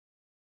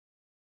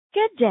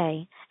Good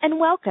day,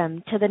 and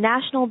welcome to the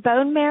National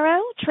Bone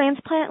Marrow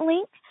Transplant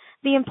Link,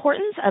 the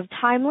importance of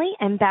timely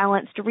and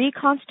balanced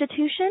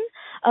reconstitution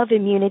of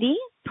immunity,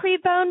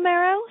 pre-bone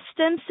marrow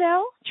stem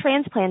cell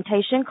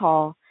transplantation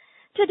call.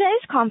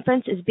 Today's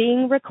conference is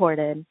being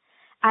recorded.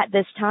 At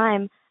this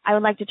time, I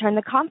would like to turn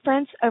the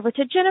conference over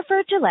to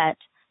Jennifer Gillette.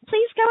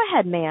 Please go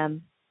ahead,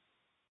 ma'am.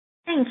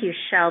 Thank you,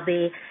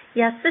 Shelby.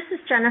 Yes, this is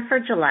Jennifer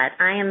Gillette.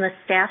 I am the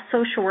staff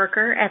social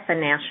worker at the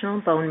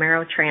National Bone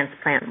Marrow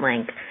Transplant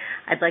Link.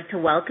 I'd like to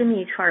welcome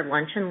you to our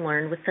Lunch and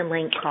Learn with the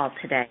Link call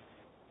today.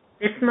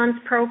 This month's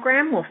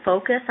program will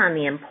focus on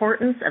the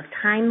importance of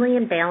timely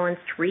and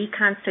balanced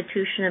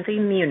reconstitution of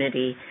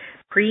immunity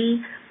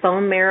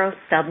pre-bone marrow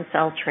stem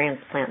cell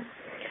transplant.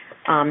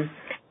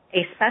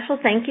 A special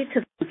thank you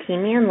to the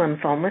Leukemia and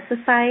Lymphoma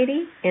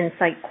Society,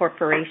 Insight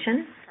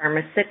Corporation,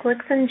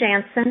 Pharmacyclics and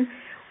Janssen,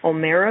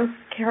 Marrow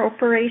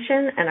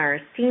Corporation, and our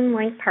esteemed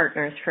Link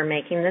partners for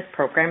making this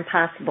program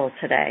possible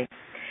today.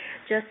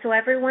 Just so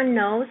everyone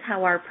knows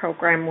how our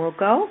program will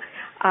go,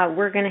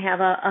 we're going to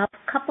have a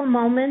couple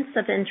moments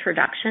of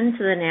introduction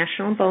to the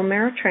National Bone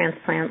Marrow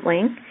Transplant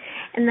Link,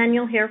 and then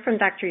you'll hear from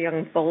Dr.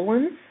 Jan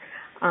Boelens,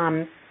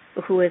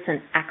 who is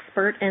an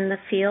expert in the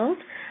field,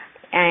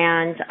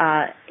 and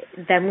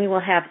then we will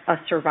have a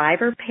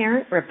survivor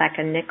parent,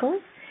 Rebecca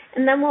Nichols,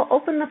 and then we'll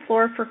open the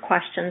floor for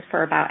questions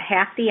for about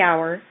half the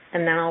hour,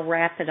 and then I'll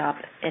wrap it up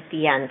at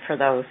the end for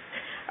those,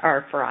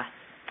 or for us.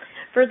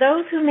 For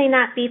those who may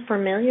not be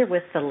familiar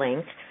with the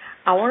link,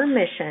 our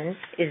mission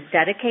is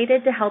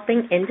dedicated to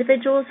helping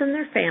individuals and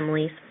their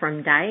families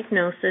from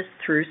diagnosis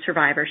through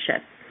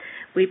survivorship.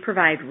 We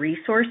provide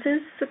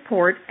resources,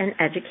 support, and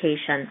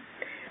education.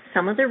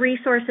 Some of the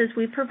resources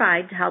we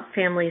provide to help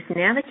families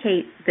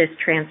navigate this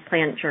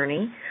transplant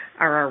journey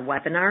are our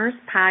webinars,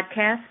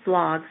 podcasts,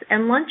 blogs,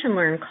 and lunch and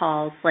learn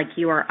calls like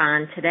you are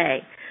on today.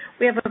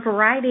 We have a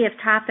variety of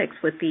topics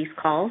with these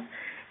calls,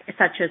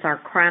 such as our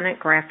chronic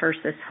graft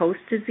versus host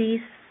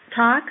disease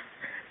talks,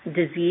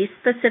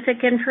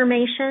 disease-specific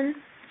information,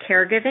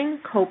 caregiving,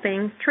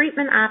 coping,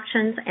 treatment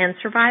options, and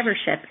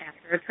survivorship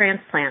after a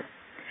transplant.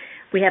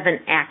 We have an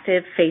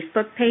active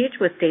Facebook page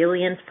with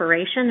daily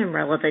inspiration and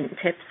relevant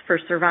tips for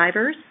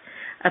survivors,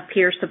 a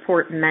peer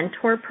support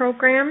mentor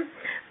program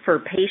for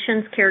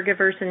patients,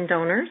 caregivers, and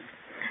donors,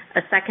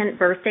 a second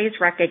birthdays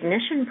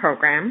recognition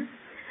program,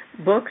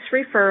 books,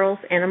 referrals,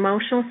 and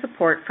emotional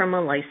support from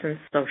a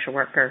licensed social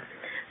worker.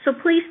 So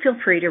please feel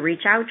free to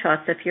reach out to us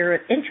if you're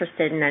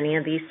interested in any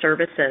of these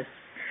services.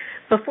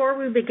 Before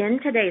we begin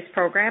today's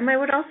program, I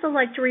would also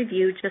like to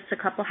review just a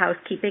couple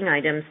housekeeping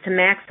items to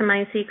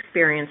maximize the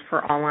experience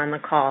for all on the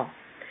call.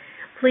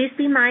 Please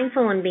be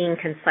mindful in being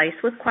concise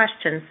with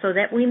questions so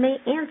that we may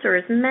answer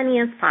as many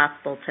as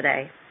possible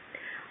today.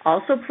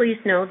 Also, please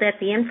know that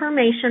the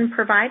information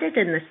provided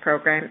in this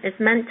program is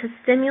meant to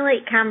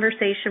stimulate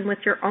conversation with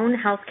your own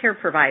healthcare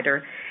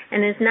provider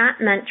and is not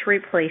meant to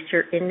replace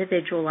your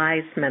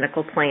individualized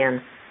medical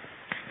plan.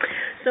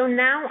 So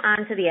now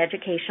on to the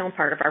educational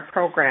part of our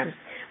program.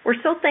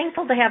 We're so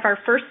thankful to have our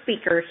first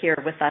speaker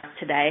here with us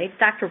today,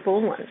 Dr.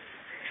 Boelens.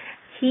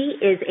 He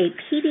is a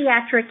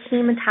pediatric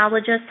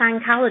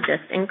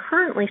hematologist-oncologist and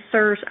currently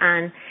serves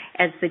on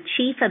as the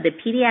chief of the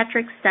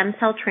Pediatrics Stem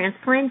Cell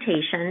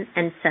Transplantation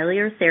and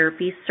Cellular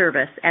Therapies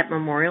service at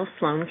Memorial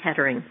Sloan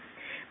Kettering.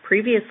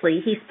 Previously,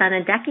 he spent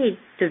a decade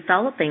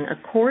developing a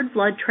cord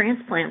blood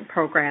transplant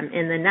program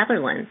in the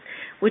Netherlands,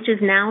 which is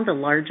now the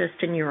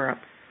largest in Europe.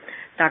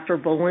 Dr.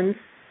 Boelens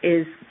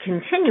is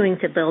continuing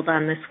to build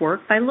on this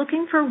work by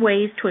looking for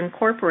ways to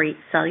incorporate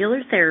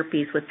cellular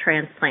therapies with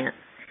transplants.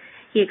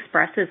 He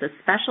expresses a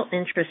special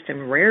interest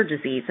in rare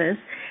diseases,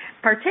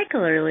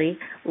 particularly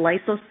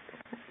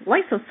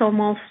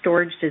lysosomal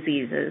storage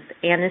diseases,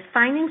 and is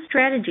finding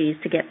strategies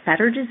to get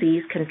better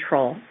disease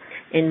control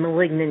in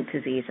malignant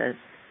diseases.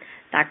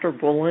 Dr.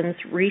 Boelens'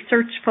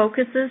 research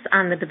focuses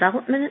on the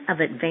development of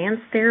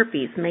advanced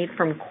therapies made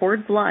from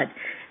cord blood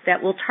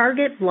that will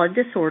target blood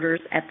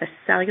disorders at the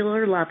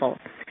cellular level,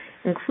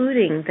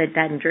 including the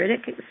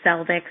dendritic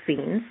cell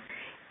vaccines.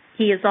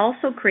 He is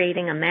also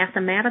creating a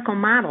mathematical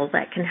model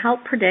that can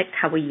help predict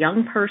how a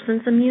young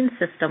person's immune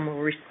system will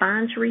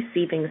respond to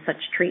receiving such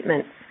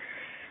treatments.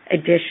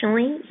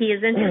 Additionally, he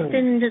is interested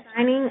in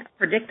designing a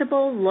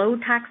predictable,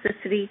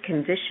 low-toxicity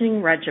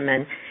conditioning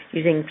regimen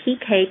using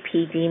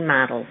PK/PD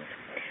models.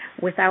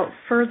 Without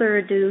further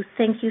ado,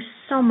 thank you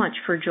so much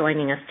for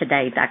joining us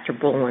today, Dr.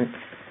 Boelens.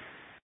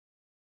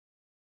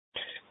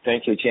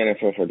 Thank you,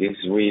 Jennifer, for this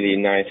really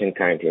nice and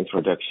kind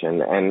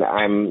introduction. And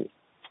I'm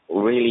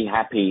really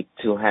happy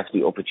to have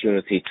the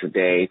opportunity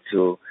today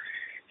to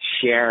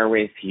share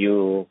with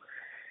you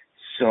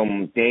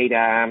some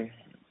data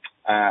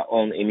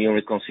on immune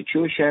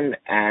reconstitution,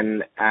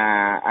 and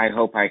I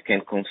hope I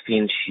can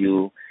convince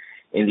you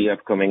in the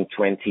upcoming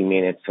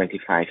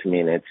 25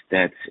 minutes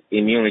that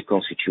immune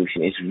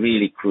reconstitution is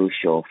really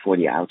crucial for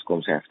the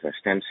outcomes after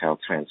stem cell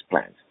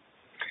transplant.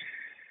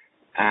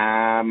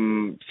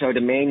 So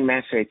the main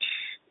message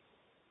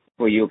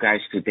for you guys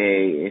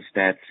today is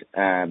that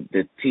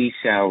the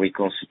T-cell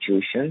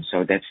reconstitution,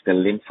 so that's the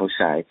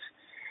lymphocytes,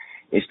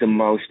 is the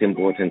most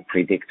important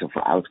predictor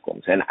for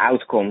outcomes. And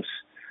outcomes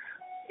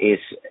is,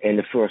 in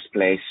the first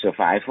place,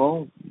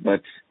 survival,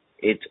 but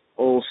it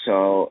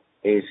also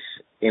is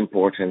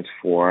important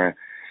for,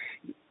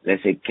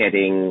 let's say,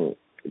 getting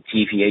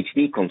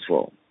GVHD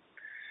control.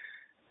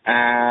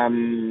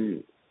 I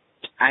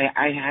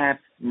have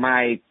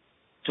my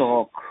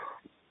talk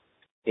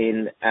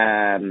in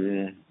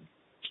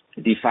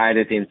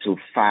divided into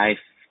 5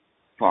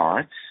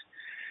 parts.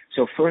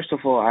 So first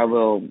of all, I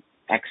will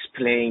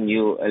explain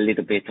you a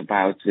little bit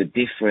about the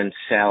different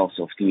cells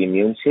of the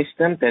immune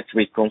system that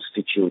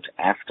reconstitute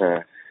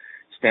after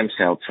stem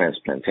cell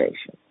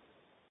transplantation.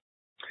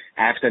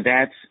 After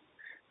that,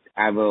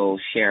 I will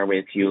share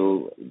with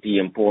you the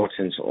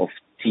importance of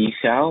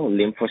T-cell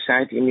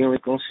lymphocyte immune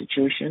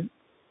reconstitution.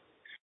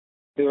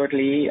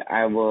 Thirdly,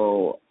 I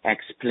will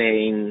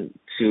explain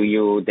to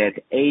you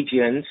that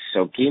agents,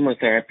 so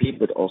chemotherapy,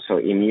 but also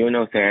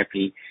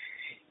immunotherapy,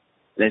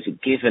 that's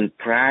given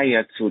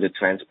prior to the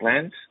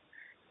transplant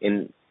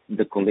in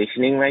the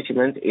conditioning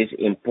regimen is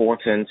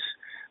important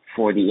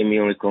for the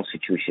immune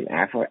reconstitution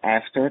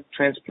after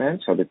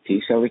transplant, so the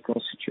T-cell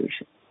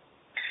reconstitution.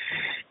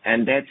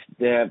 And that's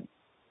the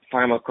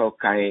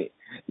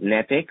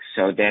pharmacokinetics,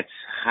 so that's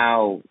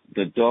how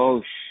the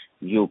dose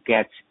you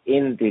get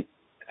in the,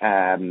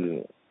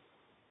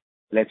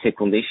 let's say,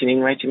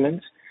 conditioning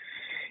regimen,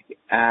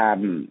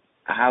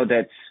 how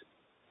that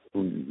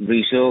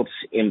results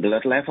in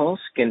blood levels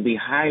can be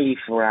highly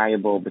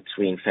variable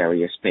between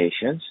various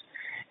patients,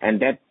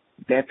 and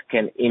that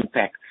can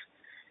impact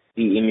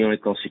the immune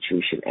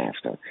reconstitution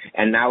after.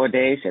 And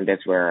nowadays, and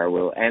that's where I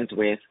will end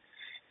with,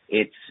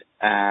 it's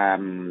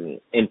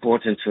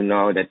important to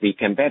know that we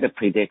can better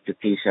predict the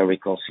T-cell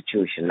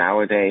reconstitution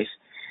nowadays,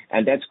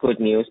 and that's good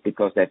news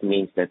because that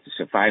means that the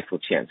survival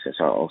chances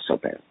are also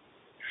better.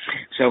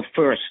 So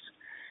first,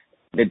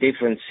 the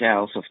different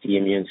cells of the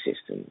immune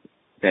system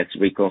that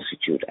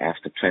reconstitute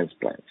after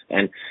transplant.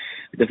 And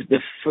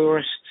the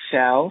first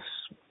cells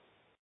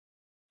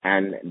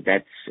and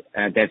that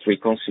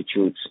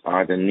reconstitutes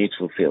are the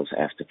neutrophils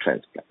after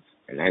transplant.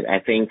 And I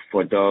think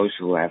for those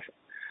who have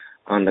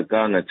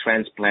undergone a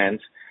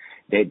transplant,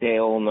 they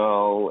all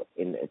know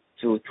in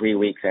 2-3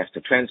 weeks after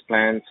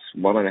transplant,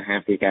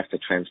 1.5 weeks after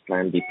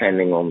transplant,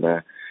 depending on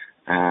the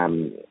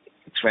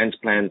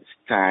transplant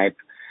type,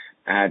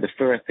 the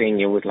first thing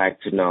you would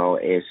like to know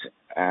is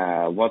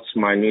what's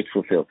my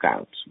neutrophil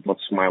count?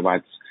 What's my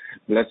white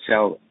blood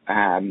cell,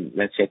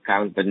 let's say,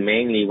 count, but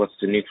mainly what's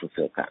the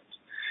neutrophil count?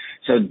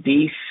 So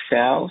these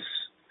cells,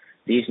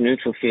 these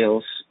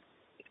neutrophils,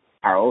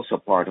 are also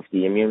part of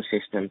the immune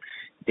system.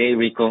 They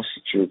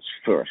reconstitute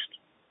first.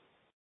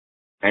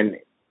 And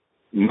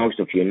most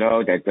of you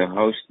know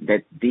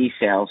that these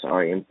cells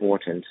are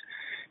important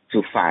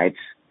to fight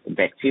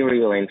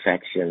bacterial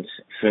infections,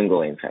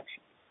 fungal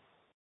infections.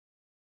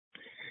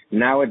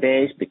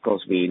 Nowadays,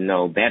 because we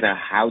know better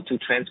how to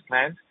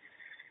transplant,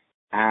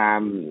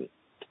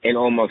 in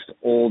almost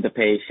all the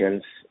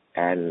patients,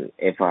 and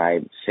if I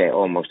say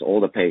almost all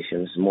the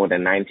patients, more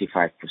than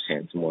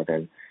 95%, more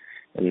than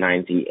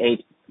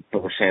 98%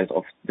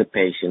 of the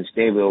patients,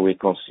 they will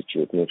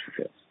reconstitute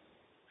neutrophils.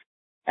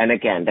 And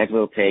again, that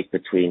will take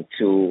between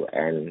 2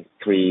 and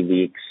 3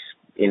 weeks.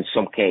 In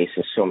some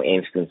cases, some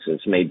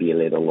instances, maybe a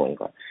little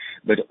longer.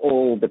 But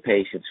all the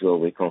patients will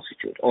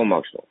reconstitute,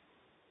 almost all.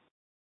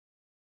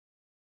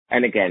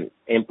 And again,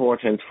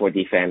 important for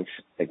defense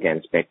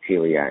against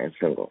bacteria and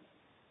fungal.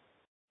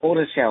 All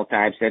the cell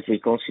types that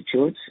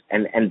reconstitute,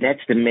 and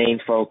that's the main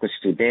focus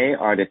today,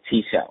 are the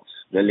T cells,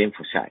 the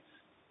lymphocytes.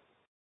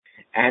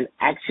 And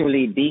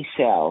actually, these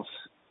cells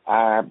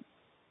are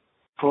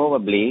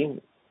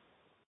probably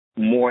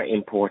more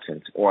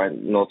important, or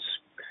not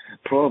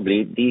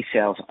probably, these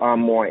cells are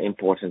more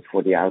important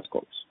for the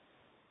outcomes.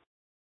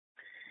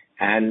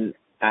 And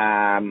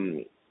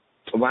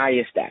why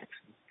is that?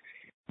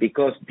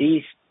 Because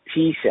these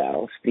T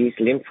cells, these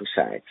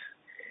lymphocytes,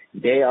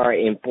 they are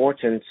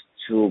important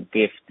to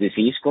give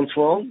disease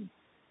control.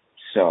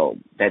 So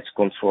that's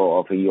control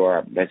over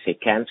your, let's say,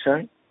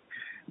 cancer,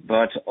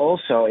 but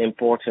also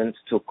important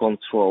to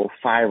control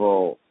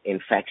viral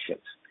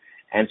infections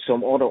and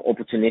some other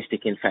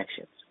opportunistic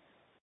infections.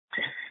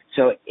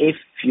 So if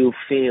you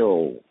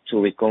fail to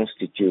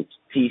reconstitute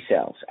T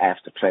cells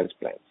after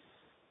transplant,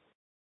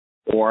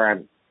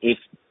 or if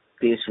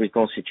this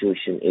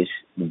reconstitution is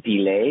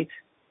delayed,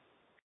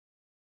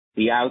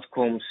 the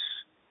outcomes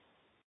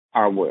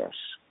are worse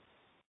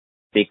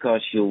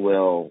because you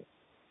will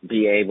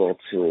be able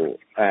to,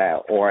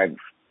 or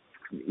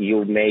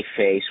you may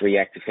face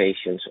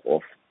reactivations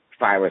of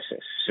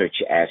viruses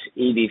such as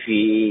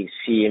EBV,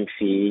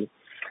 CMV,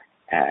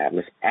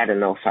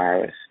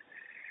 adenovirus.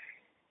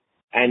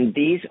 And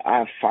these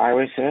are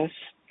viruses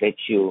that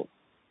you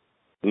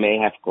may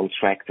have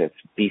contracted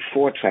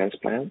before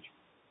transplant,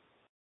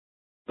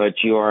 but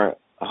your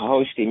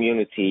host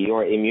immunity,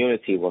 your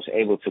immunity was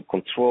able to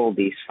control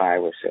these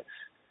viruses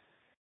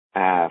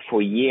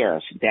for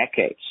years,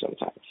 decades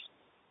sometimes.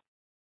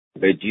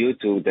 But due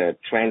to the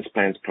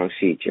transplant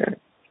procedure,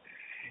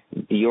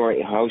 your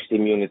host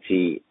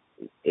immunity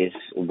is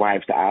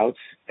wiped out,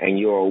 and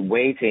you're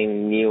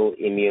awaiting new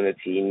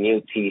immunity,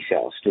 new T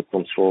cells to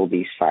control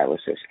these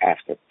viruses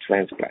after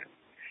transplant.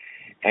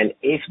 And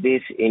if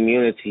this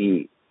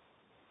immunity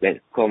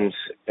that comes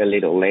a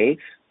little late,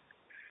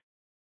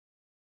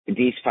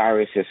 these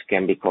viruses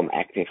can become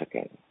active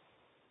again.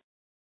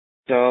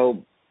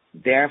 So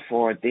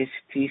therefore, this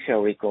T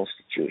cell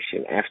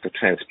reconstitution after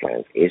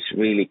transplant is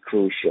really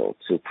crucial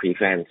to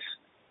prevent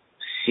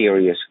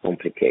serious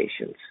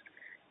complications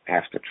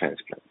after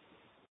transplant.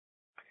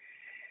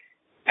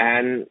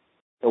 And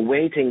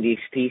awaiting these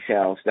T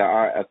cells, there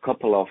are a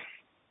couple of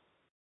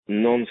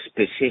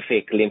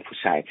non-specific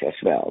lymphocytes as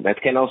well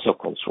that can also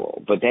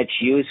control, but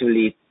that's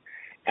usually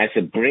as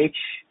a bridge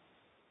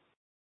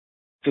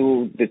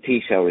to the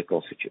T cell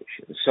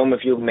reconstitution. Some of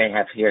you may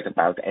have heard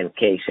about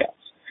NK cells.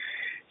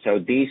 So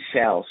these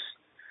cells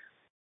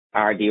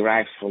are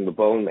derived from the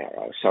bone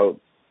marrow. So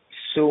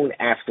soon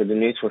after the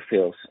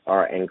neutrophils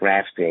are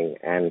engrafting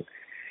and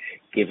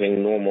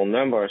giving normal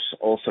numbers,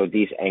 also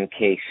these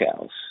NK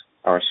cells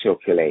are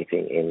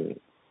circulating in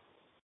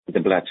the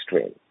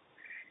bloodstream.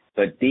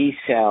 But these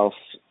cells,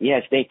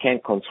 yes, they can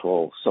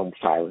control some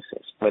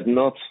viruses, but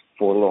not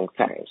for a long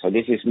time. So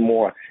this is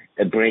more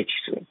a bridge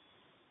to.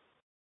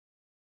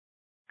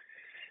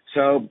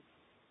 So,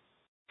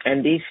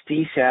 and these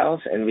T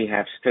cells, and we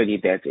have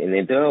studied that in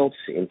adults,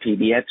 in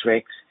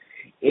pediatrics,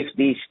 if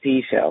these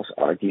T cells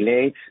are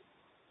delayed,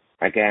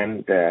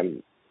 again,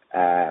 the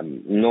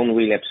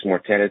non-relapse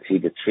mortality,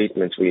 the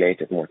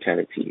treatment-related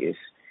mortality is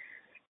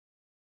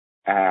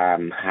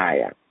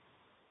higher.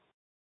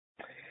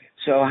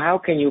 So how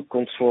can you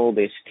control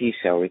this T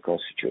cell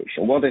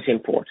reconstitution? What is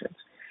important?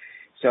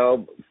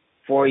 So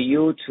for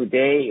you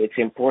today, it's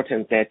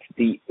important that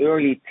the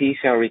early T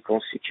cell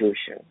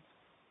reconstitution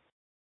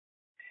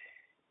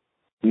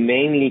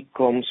mainly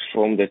comes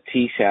from the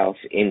T cells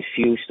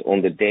infused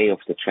on the day of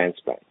the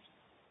transplant.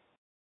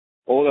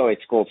 Although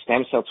it's called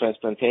stem cell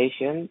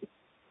transplantation,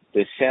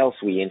 the cells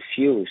we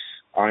infuse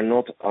are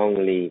not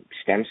only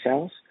stem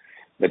cells,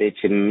 but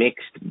it's a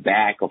mixed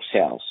bag of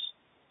cells.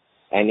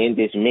 And in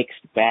this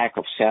mixed bag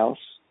of cells,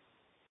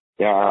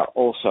 there are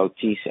also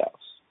T cells.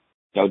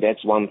 So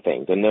that's one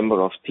thing, the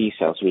number of T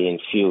cells we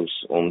infuse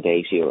on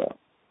day 0.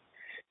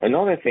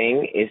 Another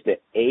thing is the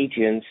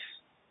agents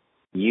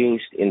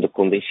used in the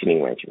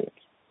conditioning regimen.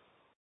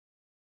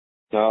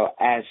 So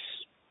as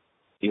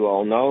you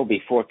all know,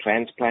 before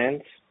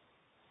transplant,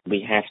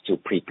 we have to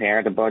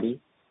prepare the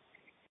body.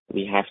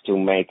 We have to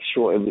make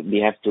sure, we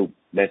have to,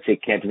 let's say,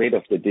 get rid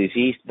of the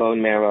diseased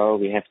bone marrow.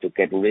 We have to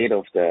get rid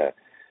of the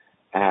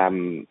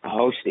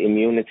host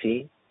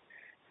immunity.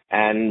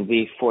 And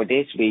for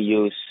this, we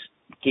use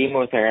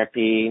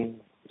chemotherapy,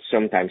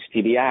 sometimes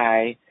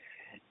TBI,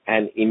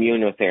 and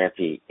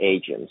immunotherapy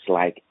agents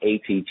like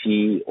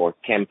ATG or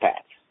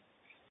ChemPad.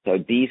 So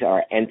these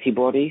are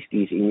antibodies,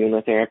 these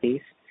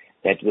immunotherapies,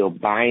 that will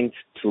bind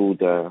to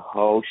the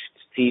host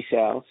T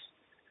cells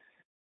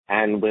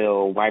and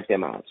will wipe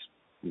them out,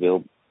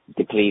 will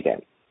deplete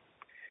them.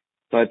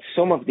 But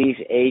some of these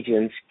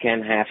agents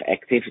can have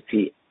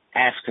activity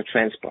after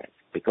transplant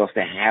because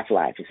the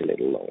half-life is a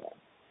little longer.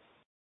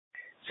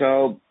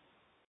 So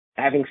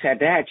having said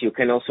that, you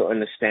can also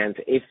understand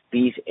if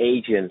these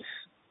agents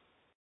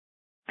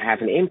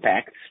have an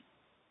impact,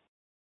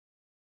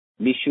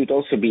 we should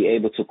also be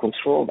able to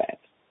control that,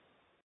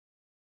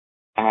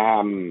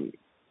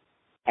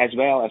 as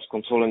well as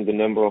controlling the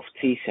number of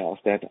T cells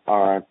that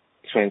are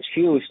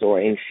transfused or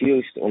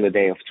infused on the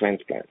day of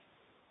transplant.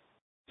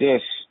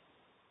 Thus,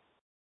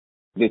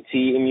 the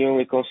T immune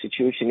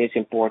reconstitution is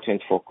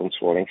important for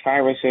controlling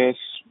viruses,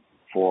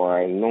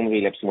 for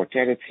non-relapse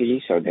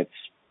mortality, so that's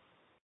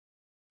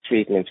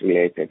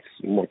treatment-related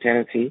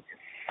mortality.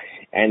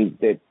 And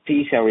the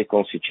T cell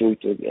reconstitution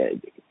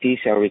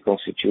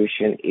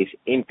is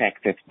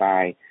impacted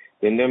by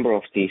the number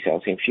of T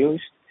cells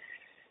infused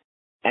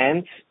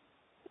and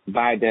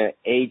by the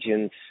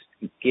agents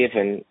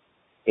given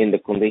in the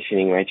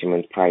conditioning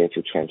regimen prior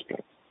to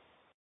transplant.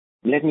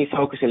 Let me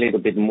focus a little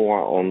bit more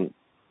on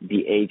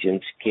the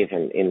agents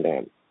given in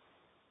the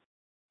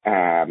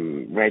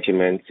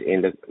regimen,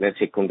 in the, let's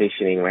say,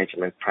 conditioning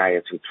regimen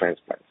prior to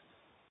transplant.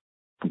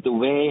 The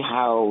way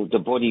how the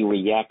body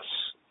reacts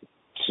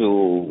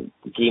to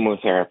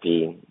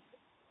chemotherapy,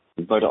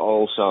 but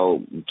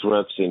also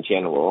drugs in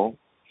general,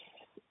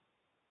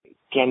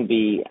 can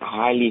be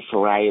highly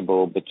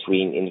variable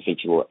between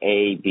individual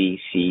A, B,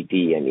 C,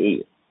 D, and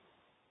E.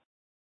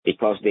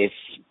 Because the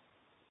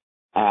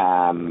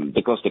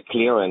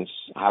clearance,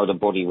 how the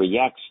body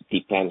reacts,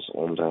 depends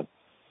on the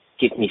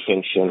kidney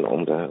function,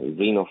 on the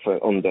renal,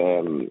 on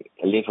the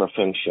liver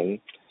function.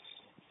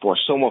 For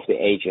some of the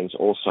agents,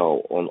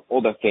 also on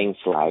other things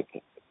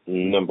like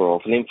number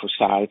of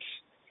lymphocytes,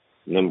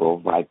 number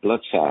of white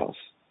blood cells,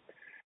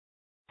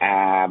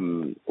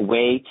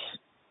 weight,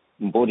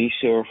 body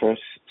surface.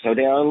 So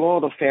there are a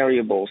lot of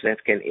variables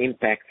that can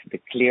impact the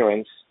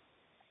clearance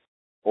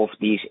of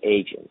these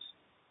agents.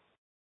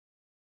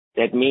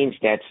 That means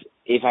that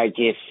if I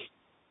give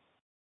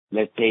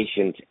that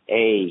patient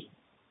A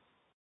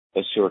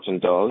certain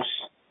dose,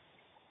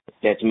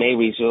 that may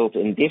result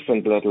in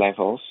different blood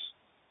levels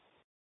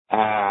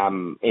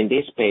in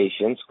this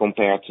patient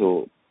compared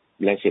to,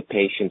 let's say,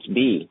 patient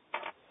B,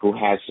 who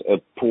has a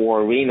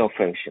poor renal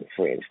function,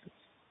 for instance.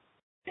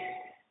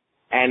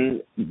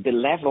 And the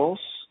levels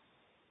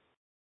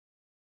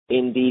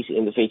in these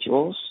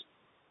individuals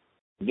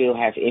will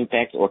have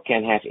impact or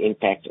can have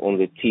impact on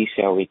the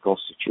T-cell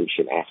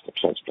reconstitution after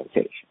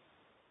transplantation.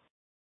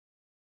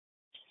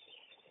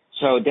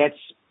 So that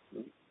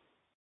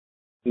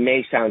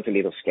may sound a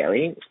little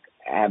scary,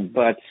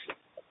 but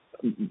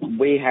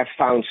we have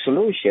found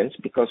solutions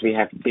because we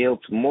have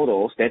built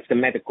models. That's the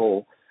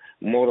medical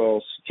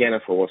models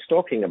Jennifer was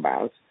talking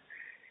about,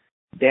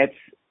 that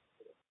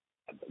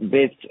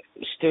with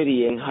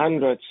studying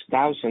hundreds,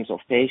 thousands of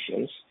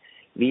patients,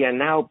 we are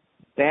now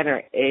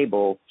better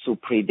able to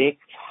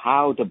predict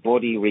how the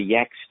body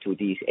reacts to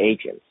these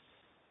agents.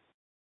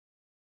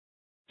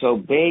 So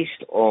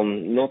based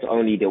on not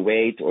only the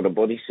weight or the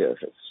body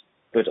surface,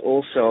 but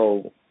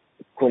also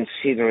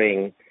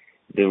considering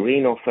the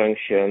renal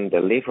function, the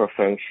liver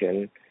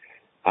function,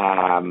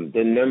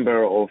 the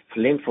number of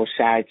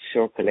lymphocytes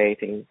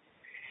circulating,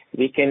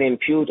 we can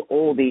impute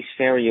all these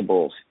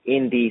variables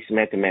in these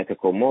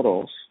mathematical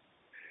models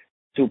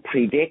to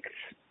predict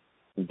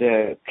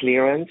the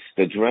clearance,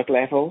 the drug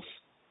levels,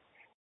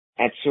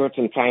 at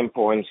certain time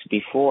points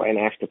before and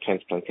after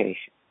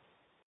transplantation.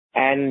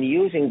 And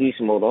using these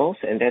models,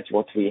 and that's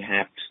what we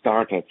have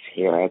started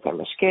here at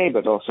MSK,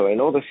 but also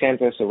in other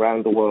centers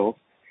around the world,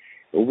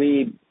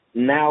 we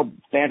now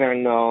better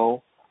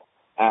know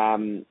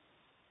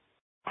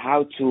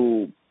how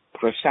to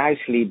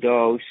precisely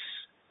dose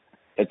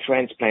a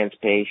transplant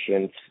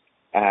patient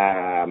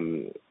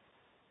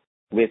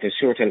with a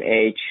certain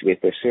age,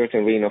 with a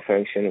certain renal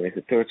function, with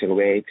a certain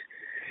weight,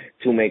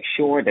 to make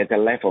sure that the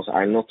levels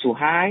are not too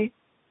high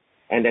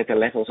and that the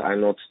levels are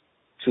not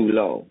too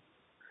low.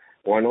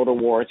 Or in other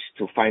words,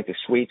 to find the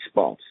sweet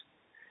spot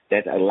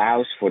that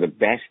allows for the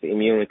best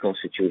immune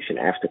reconstitution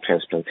after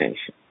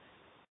transplantation.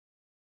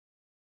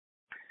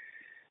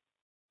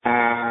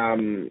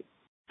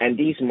 And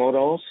these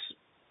models,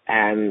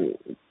 and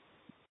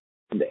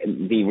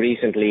we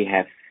recently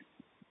have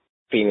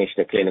finished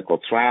a clinical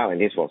trial,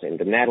 and this was in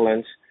the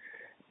Netherlands.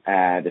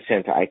 The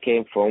center I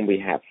came from, we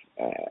have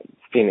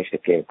finished a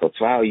clinical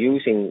trial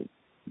using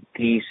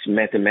these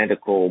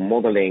mathematical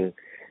modeling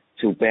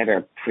to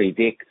better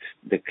predict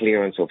the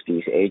clearance of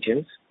these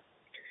agents.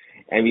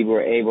 And we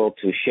were able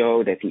to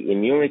show that the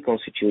immune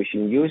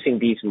reconstitution using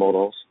these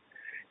models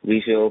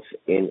results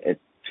in a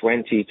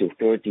 20 to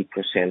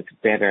 30%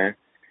 better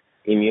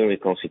immune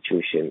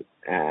reconstitution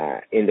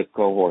in the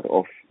cohort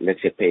of,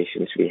 let's say,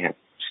 patients we have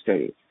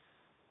studied.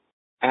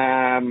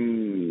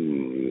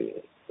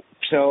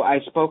 So I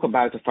spoke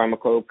about the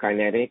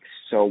pharmacokinetics,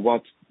 so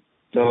what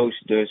dose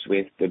does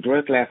with the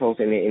drug levels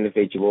in the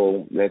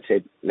individual, let's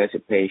say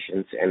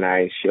patients, and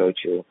I showed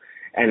you,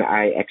 and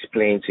I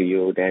explained to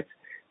you that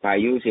by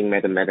using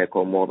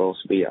mathematical models,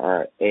 we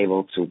are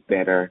able to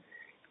better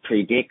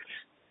predict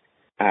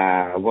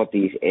what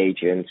these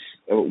agents,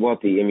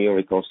 what the immune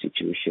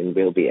reconstitution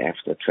will be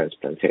after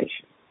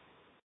transplantation.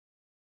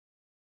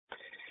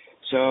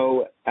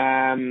 So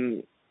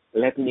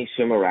let me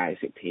summarize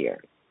it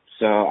here.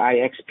 So I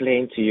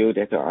explained to you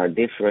that there are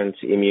different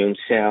immune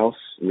cells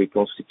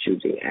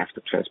reconstituting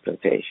after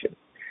transplantation.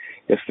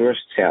 The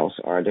first cells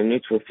are the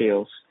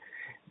neutrophils,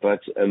 but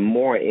a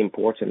more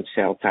important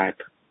cell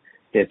type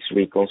that's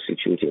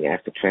reconstituting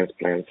after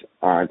transplant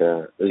are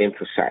the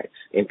lymphocytes,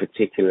 in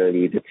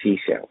particularly the T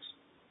cells.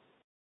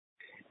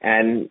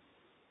 And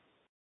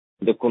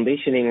the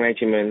conditioning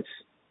regimens,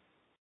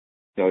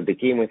 so the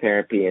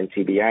chemotherapy and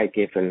TBI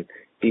given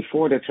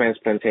before the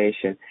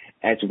transplantation,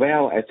 as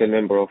well as the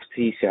number of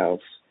T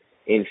cells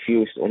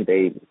infused on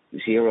day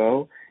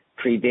 0,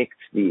 predict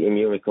the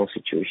immune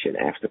reconstitution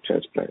after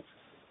transplant.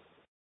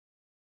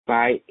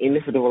 By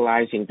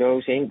individualizing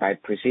dosing, by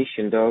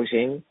precision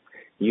dosing,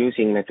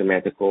 using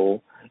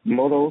mathematical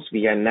models,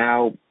 we are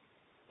now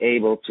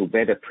able to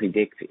better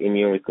predict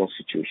immune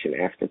reconstitution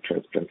after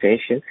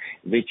transplantation,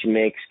 which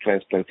makes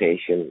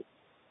transplantation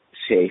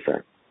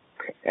safer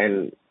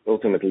and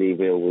ultimately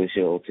will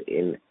result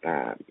in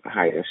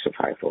higher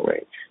survival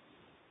rates.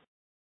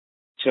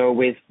 So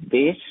with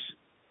this,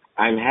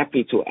 I'm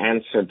happy to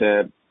answer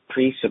the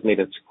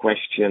pre-submitted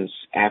questions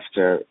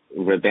after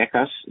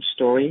Rebecca's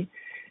story.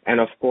 And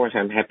of course,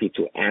 I'm happy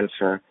to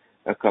answer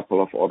a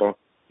couple of other,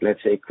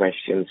 let's say,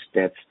 questions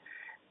that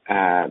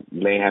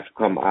may have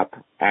come up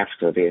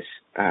after this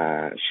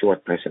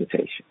short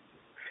presentation.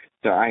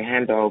 So I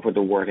hand over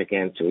the word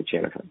again to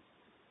Jennifer.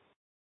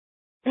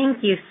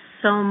 Thank you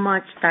so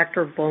much,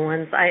 Dr.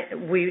 Boelens.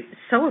 We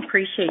so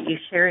appreciate you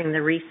sharing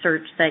the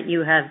research that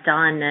you have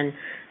done, and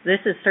this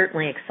is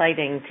certainly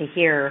exciting to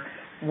hear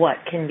what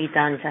can be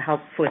done to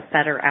help with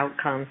better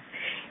outcomes.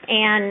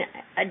 And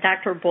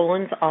Dr.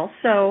 Boelens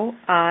also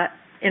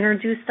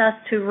introduced us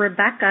to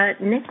Rebecca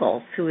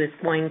Nichols, who is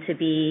going to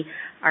be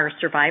our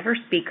survivor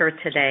speaker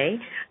today.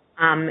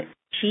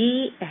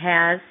 She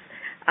has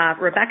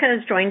Rebecca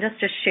has joined us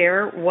to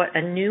share what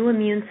a new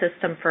immune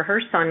system for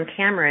her son,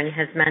 Cameron,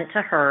 has meant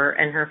to her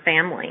and her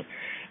family.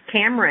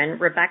 Cameron,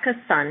 Rebecca's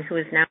son, who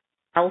is now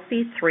a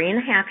healthy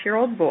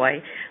 3.5-year-old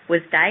boy,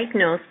 was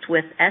diagnosed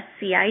with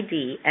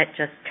SCID at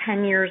just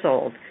 10 years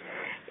old.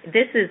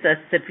 This is a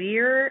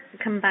severe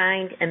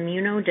combined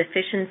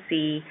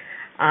immunodeficiency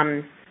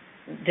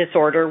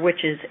disorder,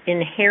 which is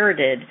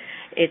inherited.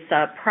 It's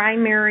a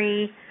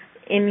primary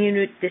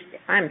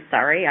I'm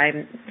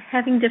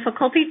having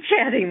difficulty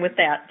chatting with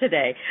that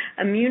today.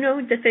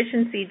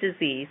 Immunodeficiency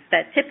disease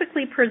that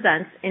typically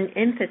presents in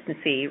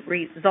infancy,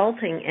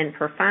 resulting in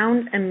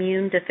profound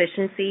immune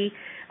deficiency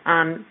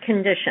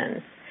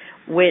conditions,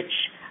 which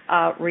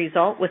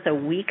result with a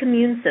weak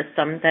immune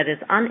system that is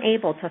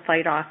unable to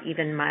fight off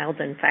even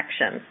mild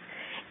infections.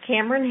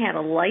 Cameron had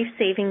a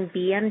life-saving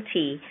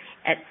BMT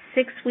at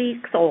 6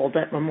 weeks old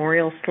at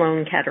Memorial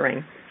Sloan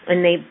Kettering,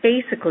 and they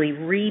basically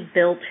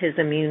rebuilt his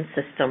immune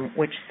system,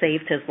 which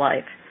saved his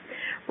life.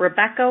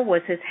 Rebecca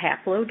was his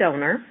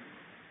haplodonor,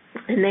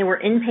 and they were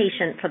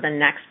inpatient for the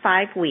next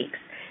 5 weeks,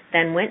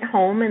 then went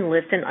home and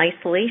lived in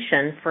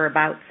isolation for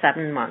about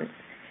 7 months.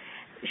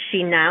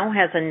 She now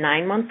has a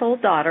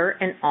 9-month-old daughter,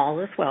 and all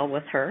is well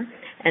with her.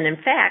 And in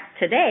fact,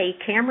 today,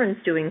 Cameron's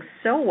doing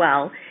so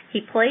well, he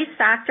plays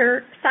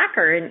soccer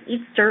and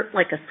eats dirt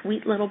like a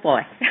sweet little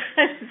boy.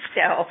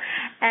 So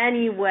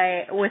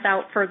anyway,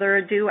 without further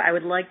ado, I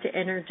would like to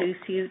introduce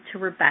you to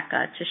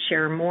Rebecca to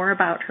share more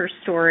about her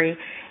story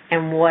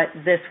and what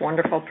this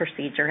wonderful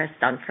procedure has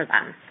done for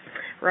them.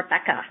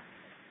 Rebecca.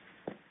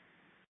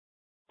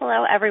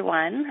 Hello,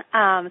 everyone.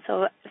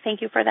 So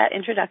thank you for that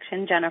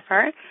introduction,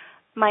 Jennifer.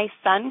 My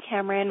son,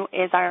 Cameron,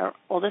 is our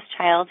oldest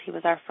child. He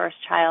was our first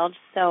child.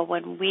 So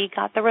when we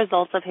got the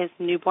results of his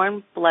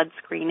newborn blood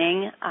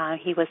screening,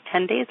 he was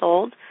 10 days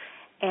old,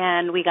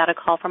 and we got a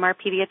call from our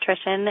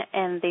pediatrician,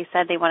 and they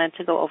said they wanted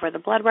to go over the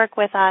blood work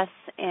with us,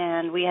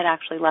 and we had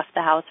actually left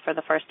the house for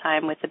the first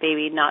time with the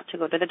baby not to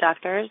go to the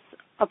doctor's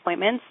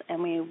appointments,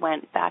 and we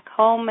went back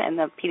home, and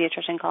the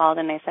pediatrician called,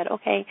 and they said,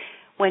 okay,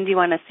 when do you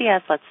want to see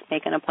us? Let's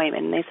make an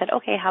appointment. And they said,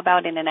 okay, how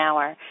about in an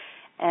hour?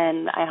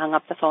 And I hung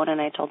up the phone and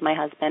I told my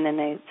husband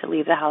to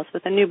leave the house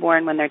with a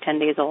newborn when they're 10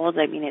 days old.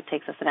 I mean, it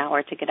takes us an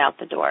hour to get out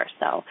the door.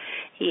 So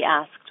he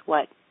asked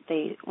what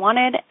they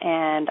wanted,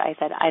 and I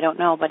said, I don't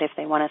know, but if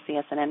they want to see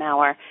us in an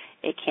hour,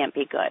 it can't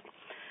be good.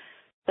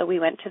 So we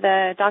went to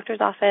the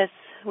doctor's office.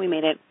 We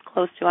made it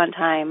close to on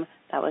time.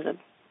 That was a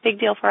big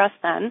deal for us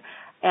then.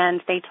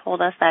 And they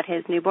told us that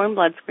his newborn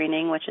blood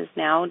screening, which is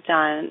now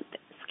done,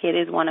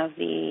 SCID is one of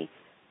the,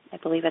 I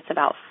believe it's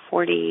about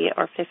 40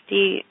 or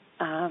 50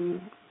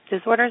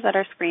 disorders that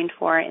are screened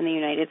for in the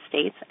United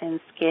States, and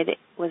SCID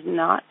was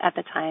not, at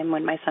the time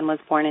when my son was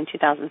born in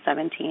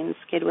 2017,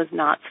 SCID was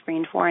not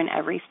screened for in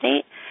every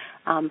state,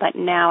 but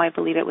now I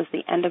believe it was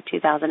the end of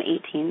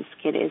 2018,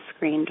 SCID is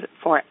screened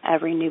for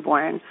every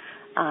newborn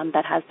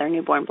that has their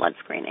newborn blood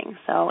screening.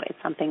 So it's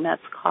something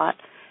that's caught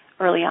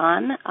early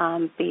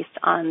on based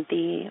on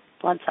the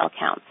blood cell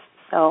counts.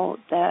 So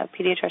the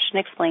pediatrician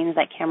explains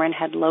that Cameron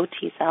had low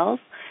T cells,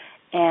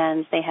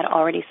 and they had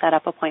already set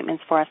up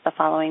appointments for us the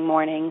following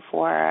morning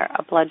for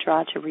a blood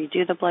draw to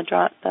redo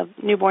the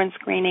newborn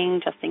screening,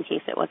 just in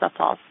case it was a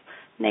false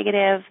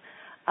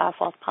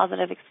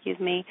positive,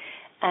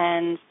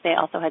 and they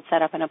also had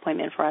set up an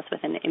appointment for us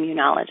with an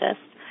immunologist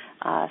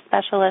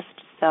specialist,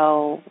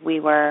 so we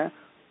were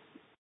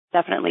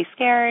definitely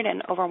scared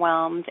and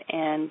overwhelmed,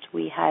 and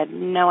we had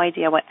no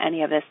idea what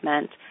any of this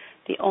meant.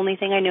 The only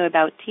thing I knew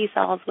about T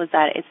cells was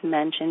that it's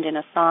mentioned in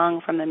a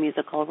song from the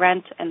musical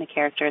Rent, and the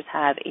characters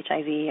have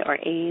HIV or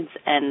AIDS,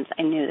 and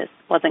I knew this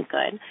wasn't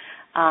good.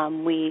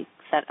 We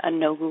set a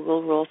no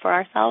Google rule for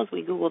ourselves.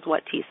 We Googled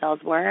what T cells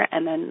were,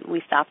 and then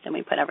we stopped and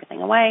we put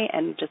everything away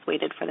and just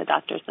waited for the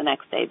doctors the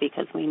next day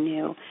because we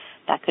knew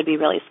that could be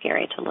really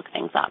scary to look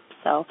things up.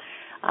 So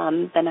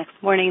the next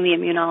morning, the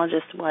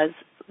immunologist was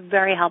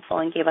very helpful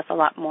and gave us a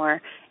lot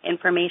more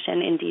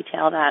information in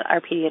detail that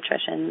our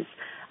pediatricians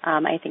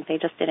I think they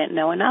just didn't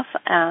know enough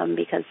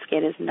because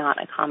SCID is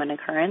not a common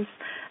occurrence.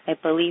 I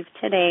believe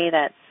today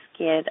that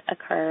SCID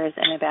occurs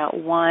in about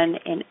 1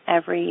 in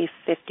every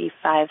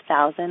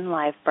 55,000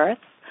 live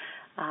births.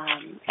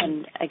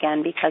 And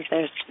again, because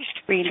there's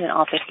screened in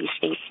all 50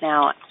 states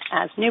now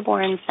as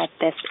newborns, that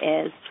this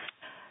is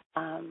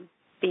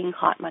being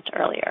caught much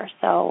earlier.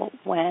 So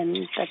when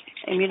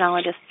the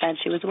immunologist said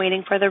she was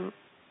waiting for the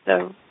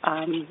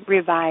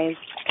revised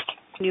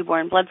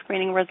newborn blood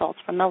screening results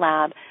from the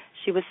lab,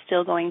 she was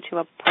still going to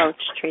approach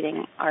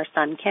treating our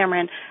son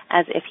Cameron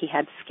as if he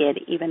had SCID,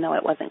 even though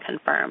it wasn't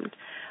confirmed.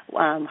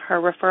 Her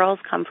referrals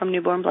come from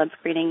newborn blood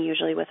screening,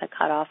 usually with a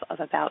cutoff of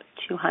about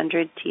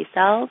 200 T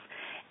cells,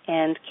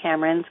 and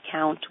Cameron's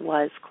count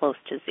was close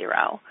to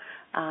 0.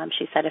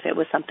 She said if he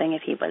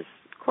was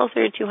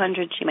closer to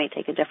 200, she might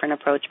take a different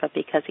approach, but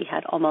because he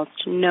had almost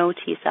no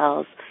T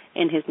cells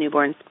in his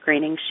newborn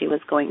screening, she was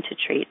going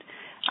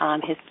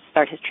to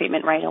start his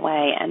treatment right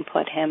away and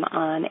put him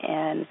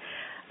on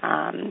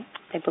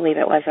I believe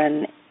it was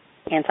an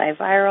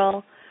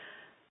antiviral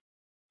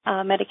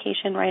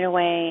medication right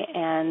away,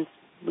 and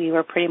we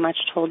were pretty much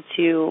told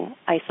to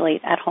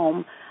isolate at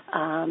home,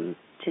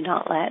 to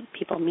not let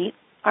people meet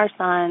our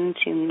son,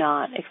 to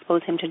not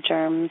expose him to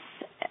germs,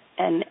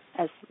 and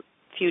as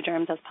few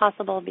germs as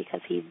possible because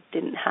he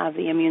didn't have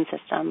the immune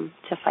system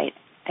to fight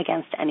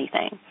against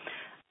anything.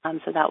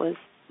 So that was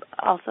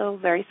also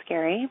very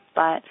scary,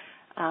 but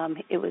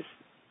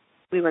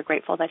we were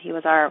grateful that he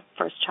was our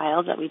first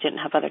child, that we didn't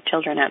have other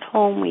children at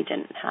home, we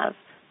didn't have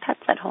pets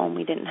at home,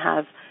 we didn't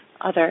have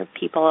other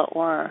people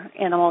or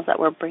animals that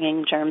were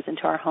bringing germs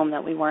into our home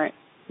that we weren't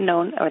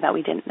known or that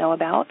we didn't know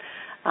about.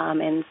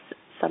 And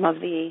some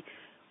of the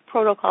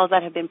protocols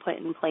that have been put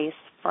in place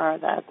for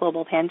the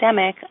global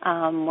pandemic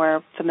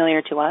were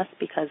familiar to us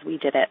because we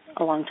did it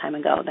a long time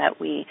ago,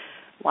 that we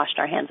washed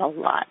our hands a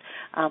lot.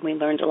 We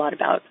learned a lot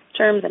about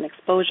germs and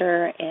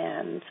exposure,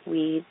 and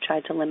we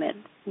tried to limit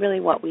really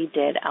what we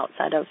did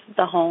outside of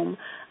the home.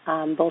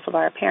 Both of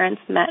our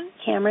parents met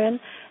Cameron,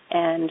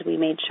 and we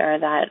made sure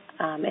that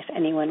if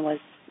anyone was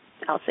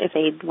out, if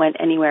they went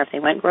anywhere, if they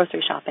went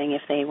grocery shopping,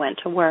 if they went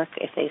to work,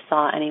 if they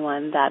saw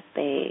anyone, that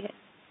they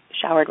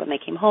showered when they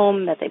came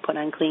home, that they put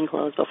on clean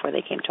clothes before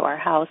they came to our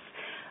house,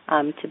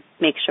 to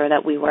make sure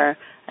that we were,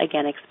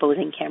 again,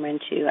 exposing Cameron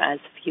to as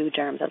few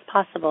germs as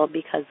possible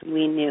because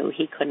we knew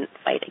he couldn't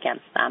fight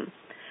against them.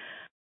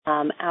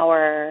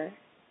 Our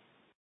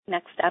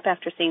next step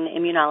after seeing the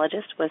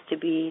immunologist was to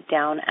be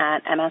down at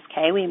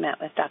MSK. We met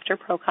with Dr.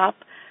 Prokop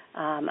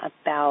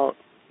about,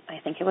 I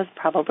think it was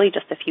probably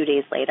just a few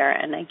days later.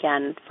 And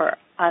again, for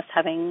us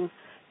having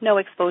no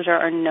exposure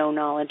or no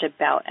knowledge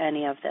about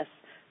any of this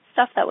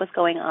stuff that was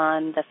going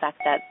on, the fact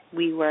that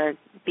we were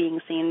being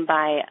seen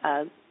by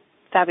a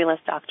fabulous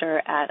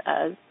doctor at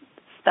a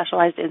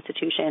specialized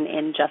institution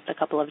in just a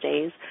couple of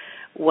days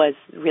was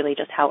really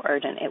just how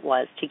urgent it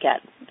was to get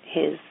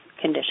his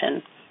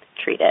condition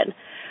treated.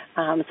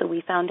 So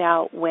we found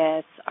out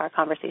with our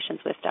conversations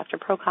with Dr.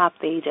 Prokop,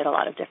 they did a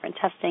lot of different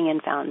testing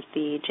and found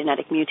the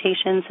genetic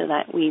mutation so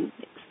that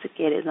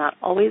it is not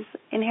always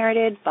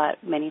inherited,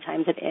 but many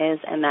times it is,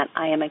 and that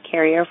I am a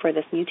carrier for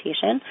this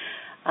mutation.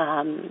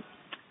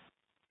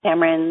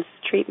 Cameron's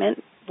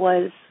treatment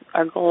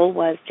our goal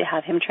was to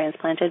have him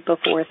transplanted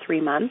before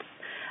 3 months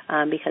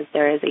because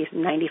there is a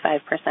 95%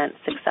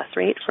 success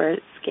rate for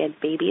SCID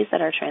babies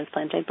that are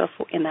transplanted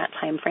before in that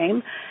time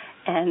frame.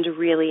 And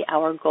really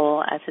our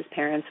goal as his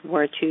parents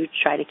were to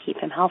try to keep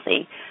him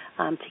healthy,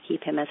 to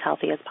keep him as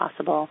healthy as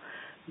possible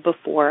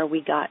before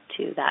we got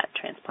to that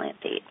transplant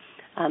date.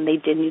 They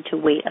did need to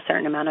wait a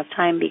certain amount of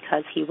time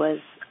because he was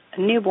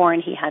a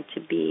newborn. He had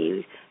to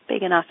be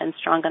big enough and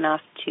strong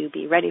enough to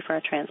be ready for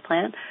a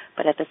transplant,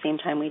 but at the same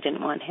time we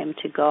didn't want him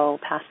to go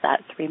past that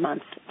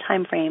 3-month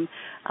time frame.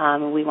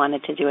 We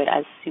wanted to do it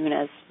as soon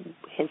as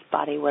his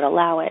body would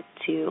allow it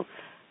to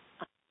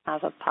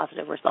have a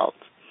positive result.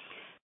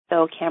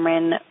 So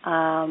Cameron,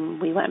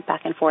 we went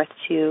back and forth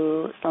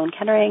to Sloan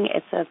Kettering.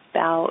 It's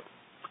about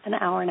an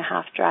hour and a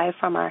half drive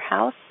from our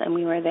house, and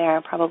we were there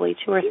probably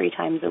 2 or 3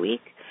 times a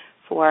week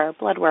for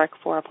blood work,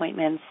 for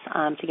appointments,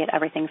 to get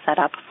everything set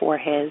up for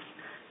his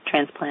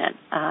transplant.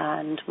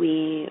 And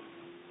we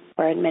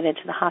were admitted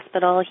to the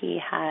hospital. He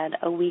had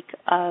a week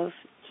of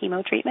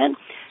chemo treatment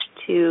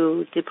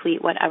to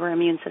deplete whatever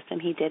immune system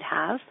he did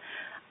have.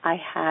 I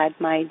had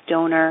my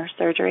donor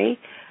surgery,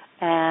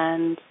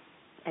 and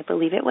I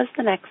believe it was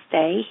the next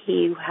day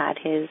he had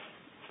his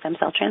stem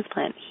cell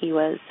transplant. He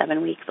was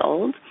 7 weeks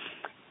old,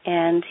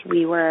 and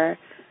we were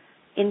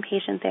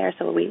inpatient there,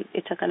 so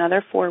it took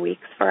another 4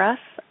 weeks for us.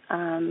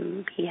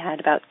 He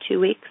had about 2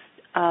 weeks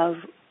of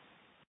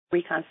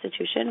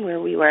reconstitution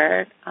where we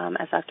were,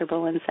 as Dr.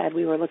 Boelens said,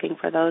 we were looking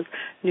for those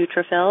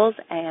neutrophils,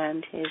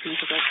 and his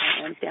neutrophil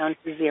count went down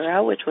to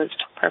 0, which was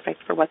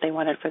perfect for what they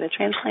wanted for the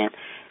transplant,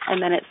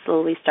 and then it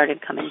slowly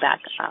started coming back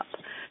up.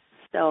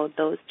 So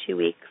those 2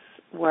 weeks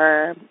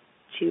were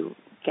to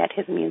get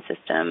his immune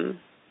system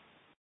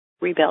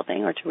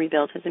rebuilding, or to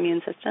rebuild his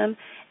immune system,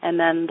 and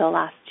then the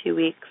last 2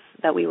 weeks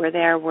that we were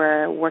there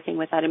were working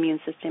with that immune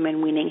system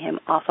and weaning him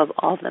off of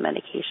all of the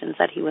medications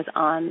that he was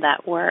on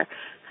that were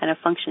kind of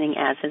functioning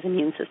as his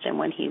immune system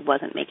when he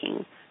wasn't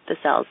making the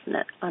cells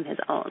on his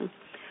own.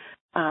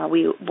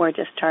 We were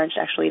discharged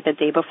actually the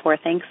day before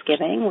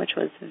Thanksgiving, which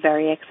was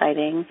very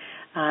exciting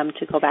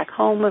to go back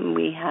home, and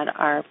we had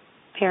our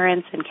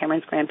parents and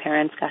Cameron's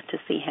grandparents got to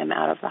see him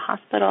out of the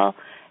hospital,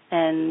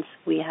 and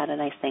we had a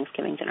nice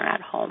Thanksgiving dinner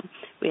at home.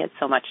 We had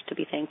so much to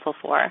be thankful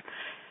for.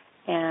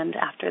 And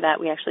after that,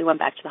 we actually went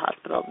back to the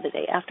hospital the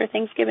day after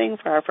Thanksgiving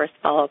for our first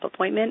follow-up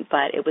appointment,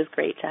 but it was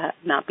great to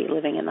not be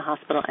living in the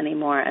hospital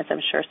anymore, as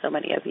I'm sure so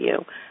many of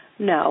you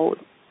know.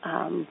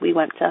 We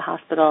went to the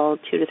hospital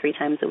 2 to 3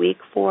 times a week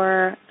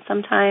for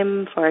some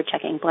time for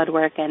checking blood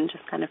work and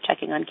just kind of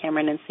checking on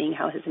Cameron and seeing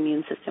how his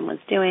immune system was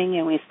doing,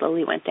 and we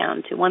slowly went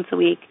down to once a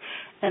week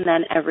and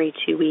then every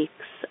 2 weeks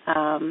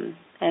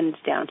and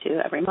down to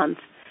every month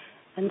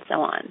and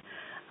so on.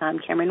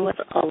 Cameron was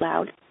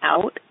allowed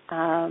out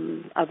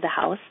of the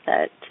house.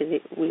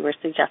 We were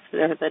suggested,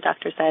 or the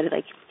doctor said,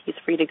 like, he's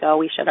free to go.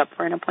 We showed up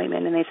for an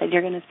appointment, and they said,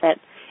 you're going to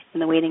sit in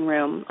the waiting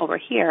room over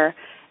here,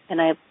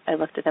 And I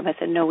looked at them. I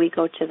said, no, we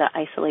go to the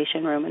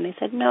isolation room. And they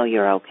said, no,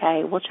 you're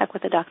okay. We'll check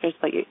with the doctors,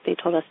 but they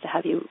told us to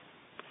have you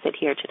sit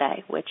here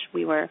today, which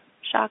we were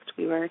shocked.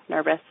 We were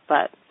nervous,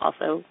 but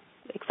also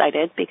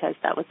excited because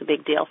that was a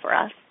big deal for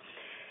us.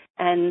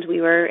 And we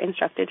were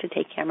instructed to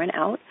take Cameron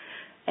out.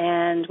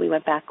 And we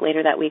went back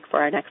later that week for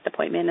our next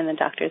appointment, and the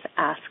doctors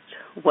asked,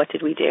 what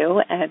did we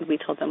do? And we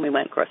told them we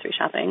went grocery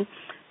shopping,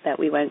 that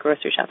we went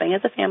grocery shopping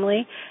as a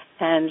family.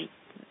 And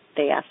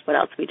they asked what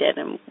else we did,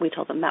 and we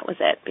told them that was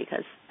it,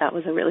 because that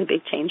was a really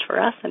big change for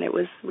us, and it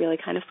was really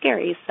kind of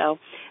scary. So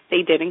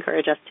they did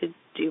encourage us to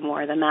do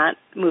more than that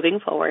moving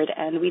forward,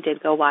 and we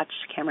did go watch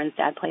Cameron's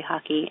dad play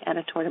hockey at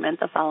a tournament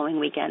the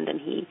following weekend,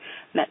 and he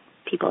met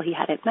people he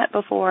hadn't met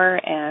before,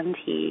 and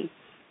he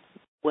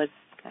was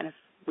kind of,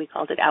 we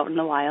called it out in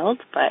the wild,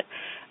 but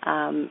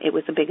it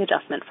was a big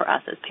adjustment for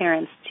us as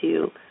parents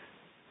to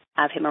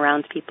have him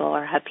around people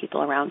or have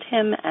people around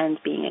him and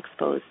being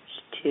exposed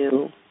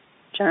to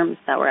germs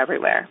that were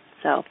everywhere.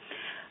 So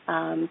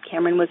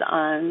Cameron was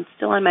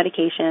still on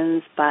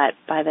medications, but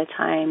by the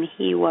time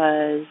he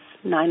was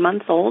 9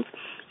 months old,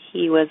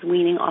 he was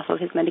weaning off of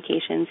his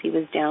medications. He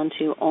was down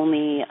to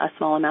only a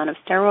small amount of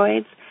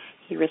steroids.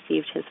 He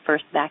received his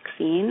first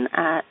vaccine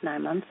at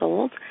 9 months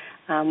old.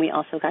 We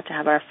also got to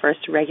have our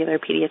first regular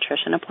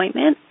pediatrician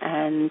appointment,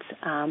 and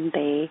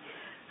they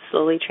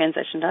slowly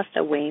transitioned us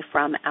away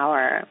from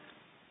our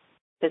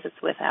visits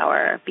with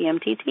our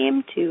BMT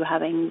team to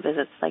having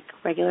visits like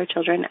regular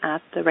children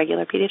at the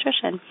regular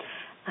pediatrician.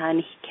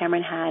 And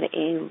Cameron had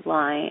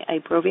a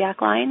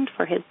Broviac line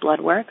for his blood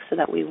work so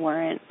that we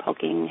weren't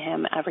poking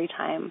him every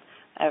time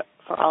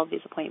for all of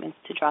these appointments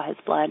to draw his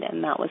blood.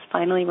 And that was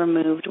finally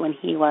removed when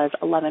he was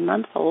 11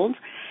 months old.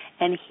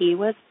 And he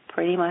was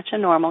pretty much a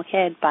normal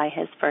kid by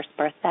his first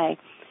birthday.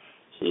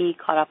 He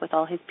caught up with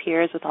all his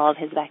peers with all of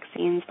his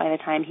vaccines by the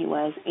time he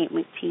was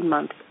 18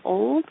 months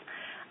old.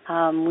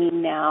 We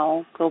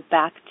now go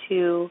back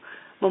to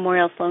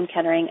Memorial Sloan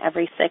Kettering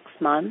every 6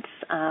 months.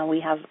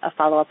 We have a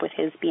follow-up with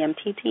his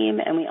BMT team,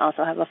 and we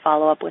also have a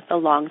follow-up with the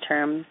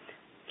long-term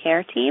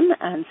care team.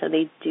 And so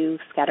they do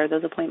scatter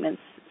those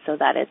appointments so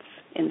that it's,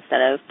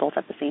 instead of both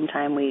at the same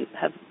time, we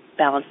have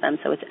balanced them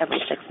so it's every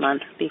 6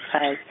 months,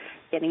 because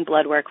getting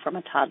blood work from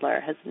a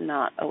toddler has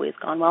not always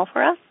gone well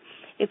for us.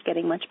 It's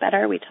getting much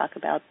better. We talk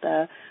about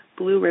the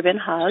blue ribbon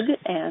hug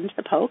and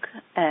the poke,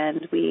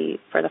 and we,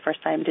 for the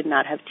first time, did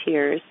not have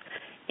tears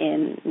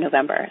in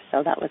November,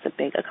 so that was a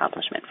big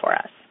accomplishment for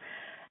us.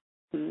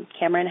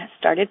 Cameron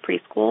started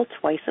preschool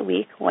twice a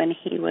week when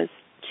he was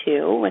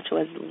 2, which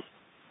was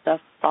the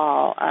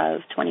fall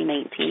of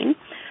 2019.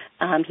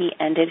 He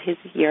ended his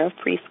year of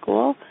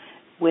preschool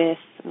with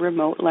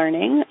remote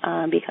learning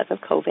because of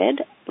COVID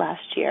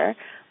last year,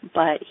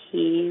 but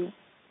he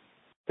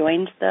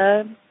joined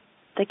the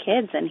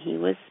kids, and he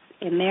was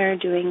in there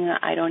doing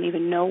I don't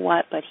even know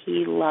what, but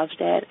he loved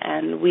it,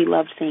 and we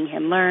loved seeing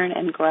him learn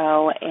and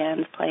grow,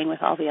 and playing with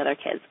all the other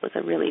kids was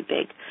a really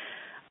big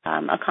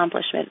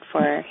accomplishment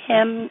for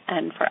him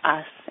and for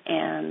us.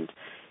 And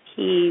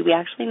we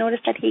actually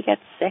noticed that he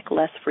gets sick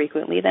less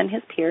frequently than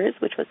his peers,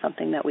 which was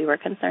something that we were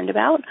concerned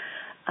about.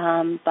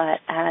 But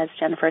as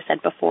Jennifer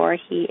said before,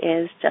 he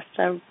is just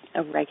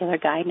a regular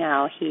guy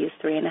now. He's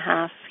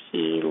 3.5.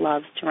 He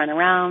loves to run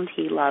around.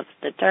 He loves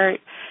the dirt.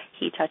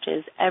 He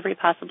touches every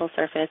possible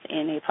surface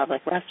in a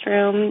public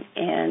restroom,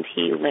 and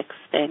he licks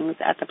things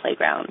at the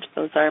playground.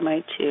 Those are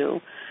my 2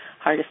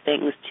 hardest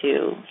things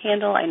to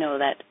handle. I know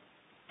that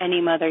any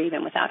mother,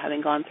 even without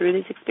having gone through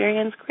this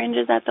experience,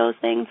 cringes at those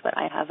things, but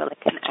I have an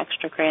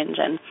extra cringe,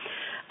 and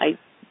I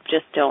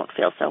just don't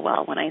feel so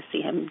well when I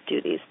see him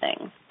do these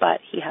things.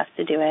 But he has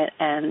to do it,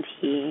 and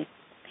he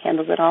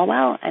handles it all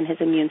well, and his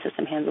immune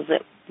system handles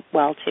it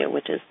well too,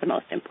 which is the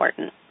most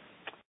important.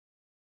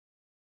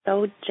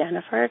 So,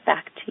 Jennifer,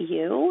 back to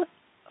you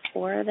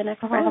for the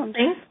next round.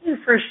 Thank you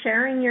for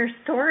sharing your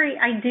story.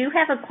 I do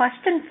have a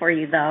question for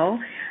you, though.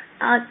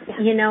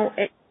 You know,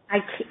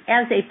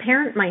 as a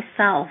parent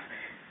myself,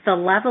 the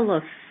level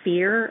of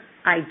fear,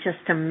 I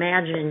just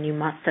imagine you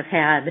must have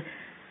had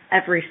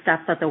every step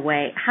of the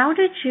way. How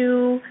did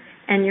you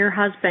and your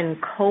husband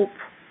cope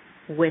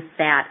with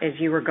that as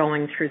you were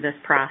going through this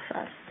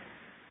process?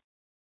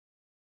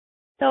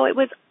 So I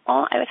would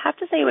have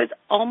to say it was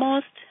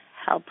almost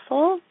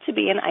helpful to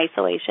be in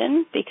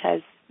isolation, because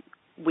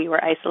we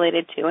were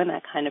isolated too, and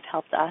that kind of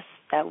helped us,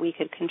 that we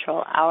could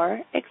control our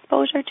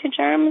exposure to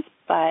germs.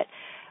 But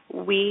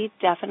we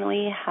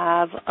definitely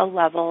have a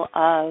level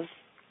of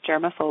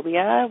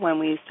germophobia when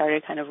we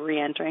started kind of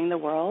re-entering the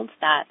world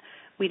that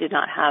we did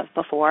not have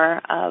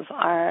before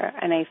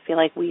and I feel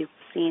like we've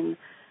seen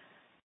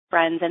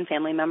friends and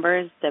family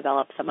members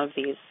develop some of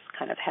these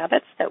kind of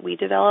habits that we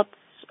developed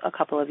a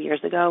couple of years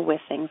ago with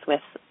things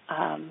with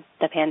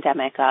the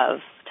pandemic, of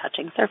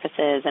touching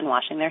surfaces and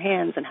washing their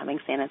hands and having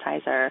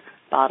sanitizer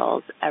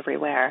bottles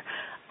everywhere.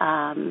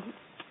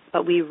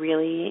 But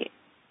we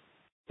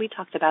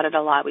talked about it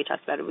a lot. We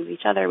talked about it with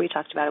each other. We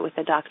talked about it with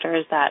the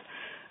doctors, that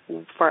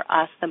for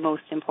us the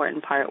most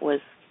important part was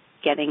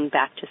getting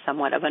back to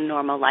somewhat of a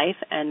normal life.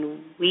 And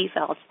we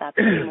felt that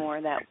the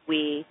more that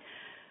we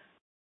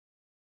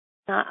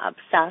not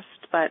obsessed,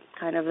 but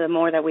kind of the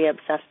more that we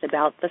obsessed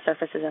about the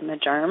surfaces and the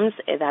germs,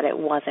 that it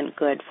wasn't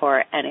good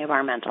for any of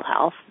our mental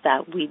health,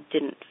 that we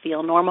didn't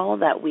feel normal,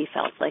 that we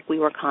felt like we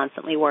were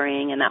constantly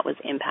worrying, and that was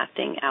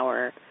impacting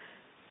our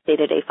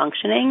day-to-day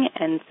functioning.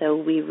 And so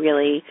we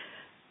really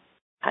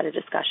had a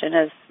discussion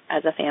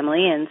as a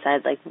family and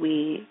said, like,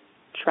 we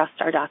trust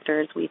our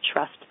doctors, we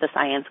trust the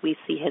science, we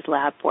see his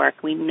lab work,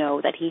 we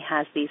know that he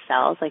has these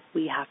cells, like,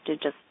 we have to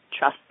just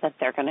trust that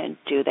they're going to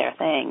do their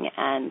thing.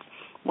 And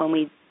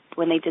when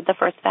they did the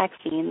first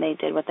vaccine, they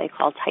did what they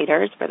call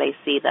titers, where they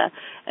see the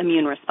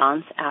immune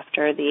response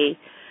after the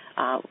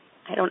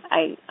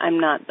I'm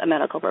not a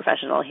medical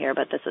professional here,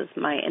 but this is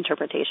my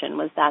interpretation,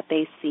 was that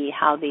they see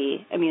how the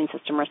immune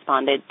system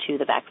responded to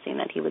the vaccine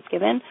that he was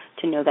given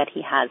to know that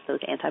he has those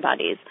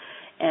antibodies.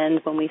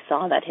 And when we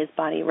saw that his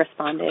body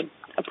responded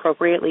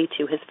appropriately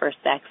to his first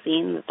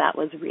vaccine, that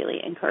was really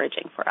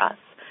encouraging for us.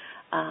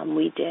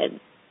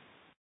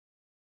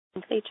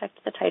 They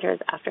checked the titers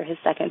after his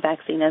second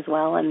vaccine as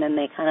well, and then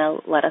they kind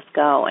of let us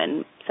go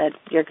and said,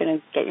 you're going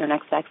to get your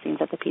next vaccines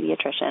at the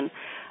pediatrician.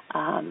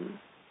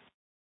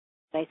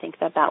 I think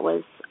that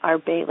was our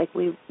big, like,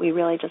 we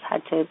really just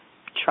had to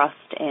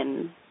trust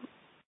in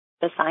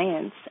the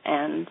science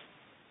and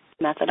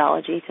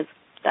methodology, because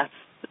that's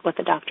what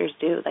the doctors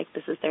do. Like,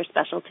 this is their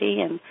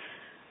specialty, and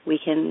we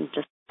can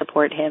just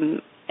support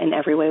him in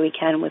every way we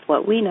can with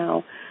what we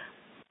know,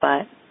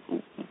 but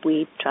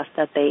we trust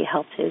that they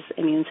helped his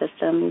immune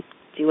system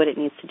do what it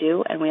needs to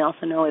do, and we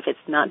also know if it's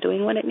not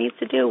doing what it needs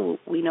to do,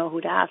 we know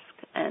who to ask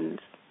and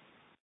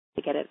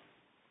to get it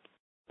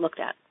looked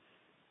at.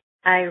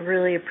 I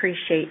really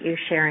appreciate you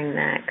sharing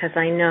that, because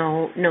I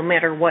know no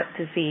matter what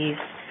disease,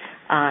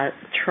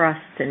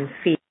 trust and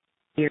fear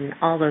and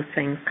all those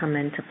things come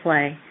into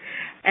play.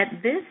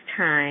 At this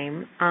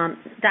time,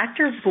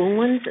 Dr.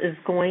 Boelens is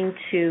going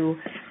to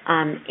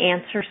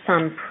answer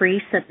some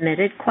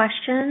pre-submitted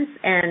questions,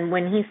 and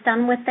when he's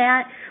done with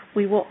that,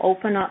 we will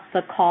open up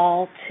the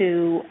call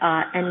to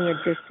any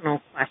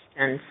additional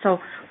questions. So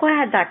go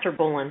ahead, Dr.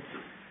 Boelens.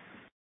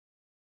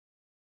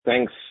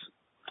 Thanks.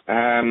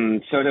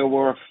 So there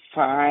were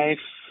 5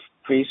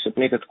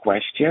 pre-submitted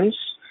questions.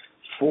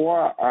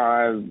 4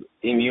 are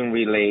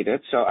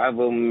immune-related, so I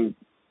will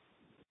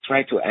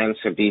try to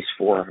answer these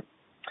 4.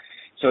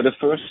 So the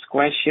first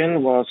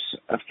question was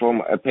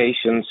from a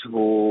patient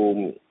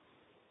who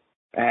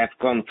have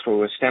gone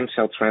through a stem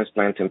cell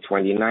transplant in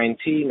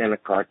 2019 and a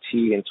CAR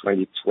T in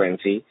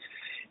 2020.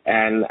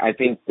 And I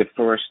think the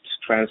first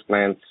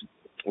transplant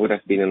would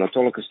have been an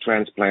autologous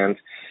transplant,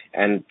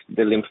 and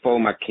the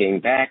lymphoma came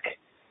back.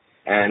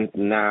 And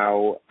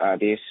now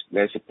this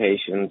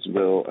patient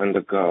will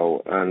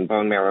undergo a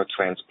bone marrow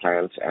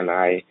transplant, and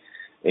I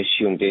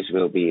assume this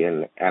will be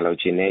an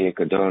allogeneic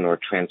donor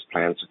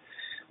transplant.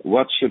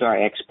 What should I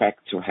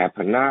expect to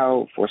happen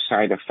now for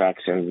side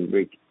effects and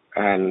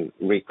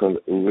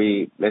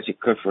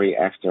recovery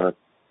after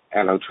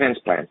allo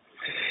transplant?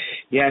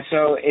 Yeah,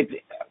 so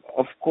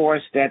of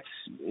course, that's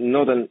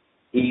not an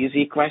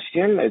easy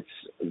question. It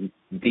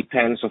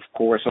depends, of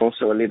course,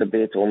 also a little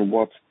bit on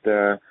what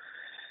the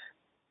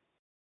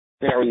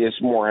various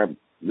more,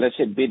 let's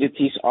say,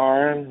 abilities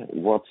are,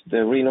 what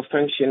the renal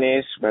function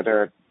is,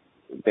 whether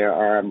there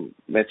are,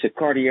 let's say,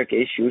 cardiac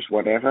issues,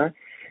 whatever.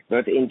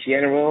 But in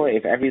general,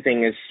 if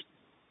everything is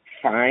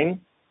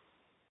fine,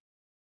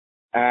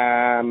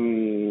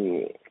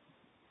 the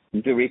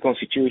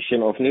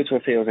reconstitution of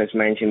neutrophils, as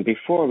mentioned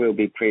before, will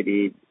be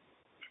pretty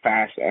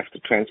fast after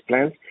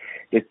transplant.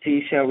 The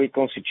T-cell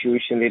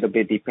reconstitution a little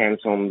bit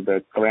depends on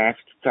the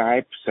graft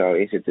type. So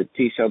is it the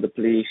T-cell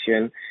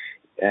depletion,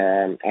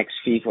 ex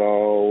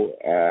vivo?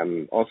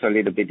 Also a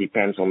little bit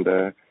depends on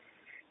the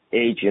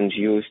agents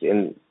used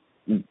in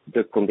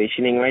the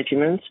conditioning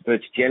regimens,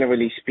 but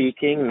generally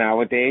speaking,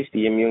 nowadays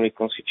the immune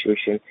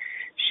reconstitution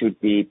should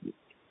be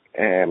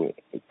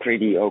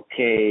pretty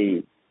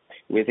okay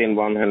within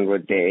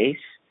 100 days.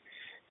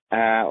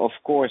 Of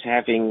course,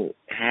 having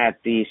had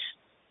these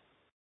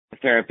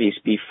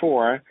therapies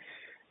before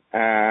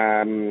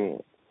may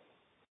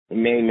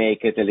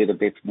make it a little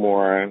bit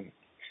more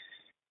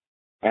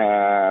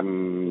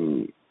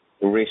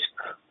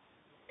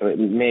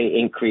may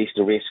increase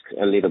the risk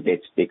a little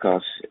bit,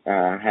 because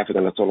having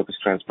an autologous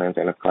transplant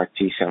and a CAR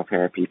T-cell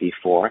therapy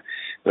before.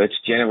 But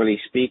generally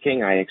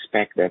speaking, I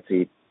expect that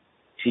the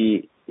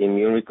T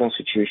immune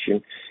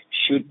reconstitution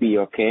should be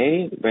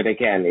okay. But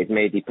again, it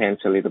may depend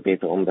a little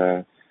bit on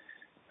the,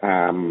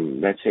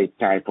 let's say,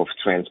 type of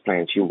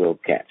transplant you will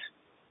get.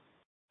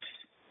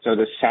 So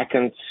the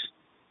second,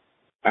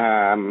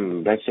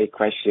 let's say,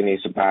 question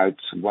is about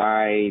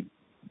why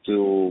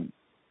do,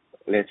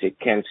 let's say,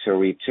 cancer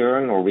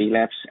return or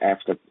relapse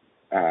after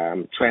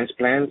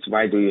transplant?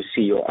 Why do you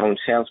see your own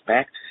cells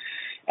back?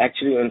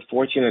 Actually,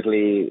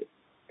 unfortunately,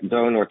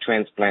 donor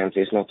transplant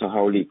is not a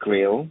holy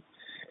grail.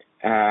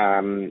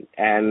 And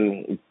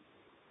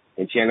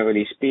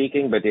generally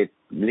speaking, but it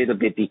a little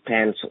bit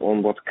depends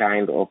on what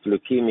kind of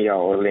leukemia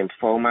or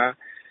lymphoma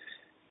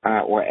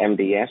or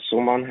MDS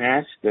someone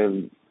has.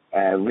 The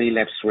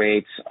relapse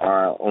rates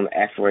are on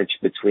average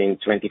between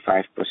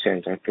 25%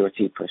 and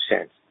 30%.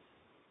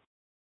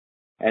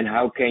 And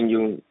how can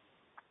you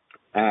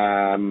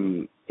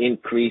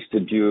increase the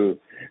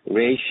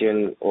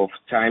duration of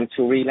time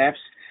to relapse?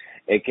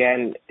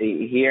 Again,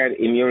 here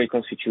immune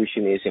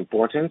reconstitution is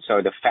important.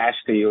 So the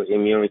faster you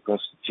immune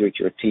reconstitute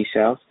your T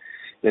cells,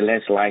 the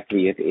less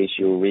likely it is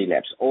you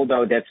relapse.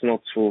 Although that's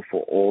not true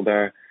for all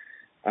the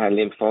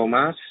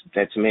lymphomas,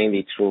 that's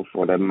mainly true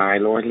for the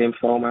myeloid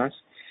lymphomas,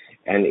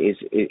 and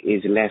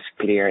is less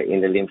clear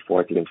in the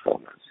lymphoid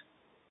lymphomas.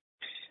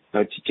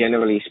 But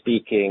generally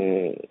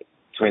speaking,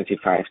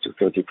 25 to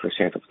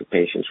 30% of the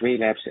patients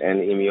relapse,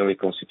 and immune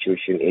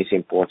reconstitution is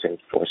important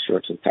for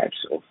certain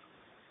types of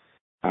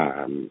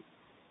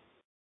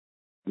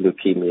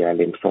leukemia,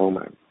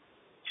 lymphoma.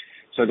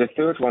 So the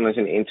third one is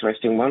an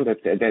interesting one.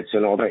 That's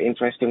another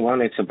interesting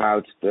one. It's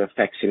about the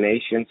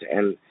vaccinations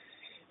and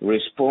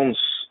response,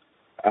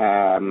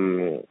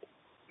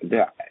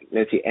 the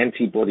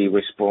antibody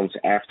response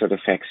after the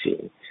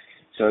vaccine.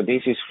 So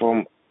this is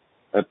from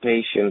a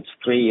patient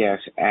 3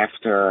 years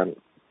after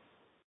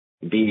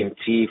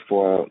BMT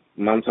for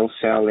mantle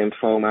cell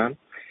lymphoma.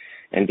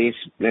 And this,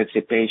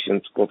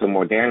 patient got a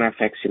Moderna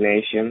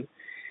vaccination,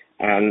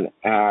 and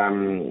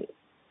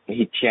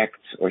he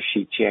checked or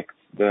she checked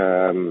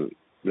the,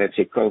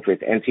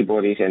 COVID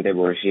antibodies, and they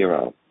were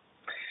 0.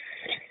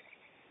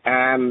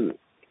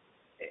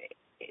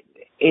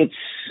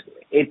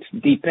 It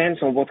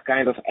depends on what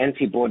kind of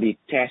antibody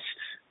test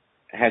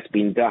has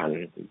been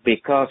done,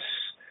 because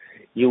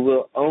you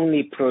will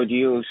only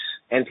produce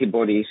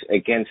antibodies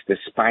against the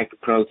spike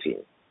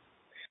protein.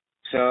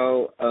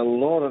 So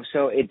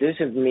it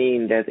doesn't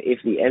mean that if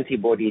the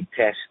antibody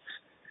tests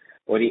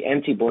or the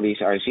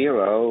antibodies are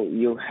 0,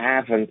 you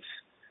haven't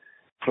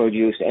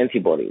produced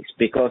antibodies,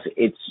 because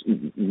it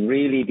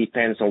really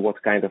depends on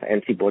what kind of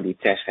antibody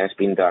test has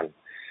been done.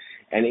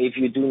 And if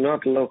you do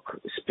not look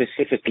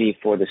specifically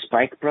for the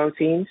spike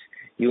proteins,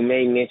 you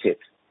may miss it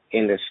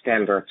in the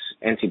standard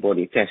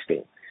antibody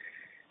testing.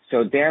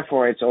 So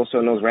therefore, it's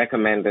also not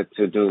recommended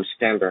to do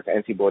standard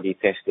antibody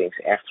testings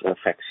after a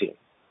vaccine.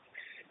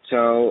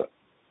 So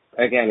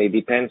again, it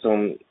depends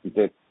on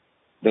the,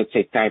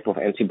 type of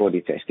antibody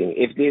testing.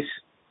 If this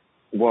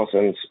was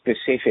a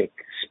specific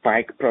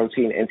spike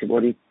protein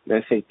antibody,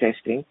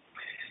 testing,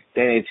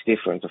 then it's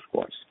different, of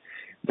course.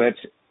 But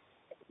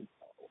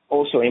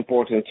also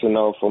important to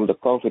know from the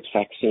COVID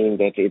vaccine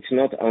that it's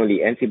not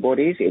only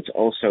antibodies, it's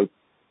also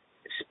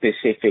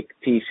specific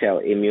T-cell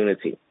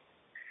immunity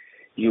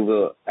you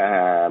will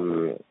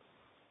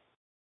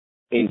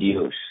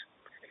induce,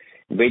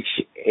 which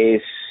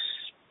is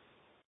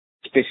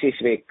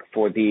specific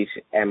for these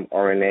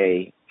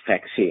mRNA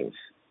vaccines.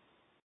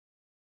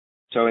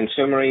 So in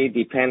summary, it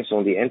depends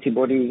on the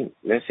antibody,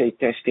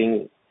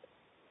 testing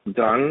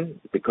done,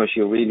 because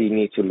you really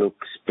need to look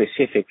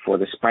specific for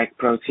the spike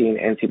protein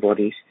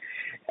antibodies,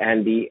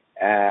 and the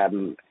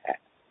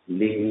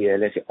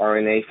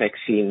RNA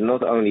vaccine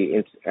not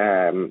only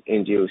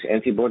induce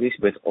antibodies,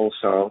 but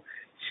also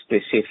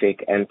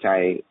specific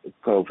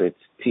anti-COVID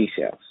T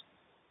cells.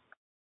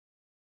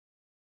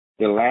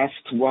 The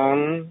last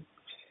one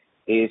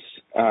is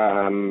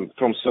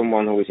from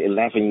someone who is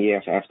 11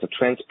 years after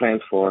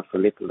transplant for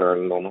follicular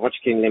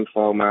non-Hodgkin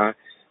lymphoma,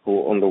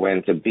 who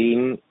underwent a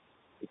beam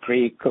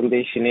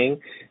preconditioning.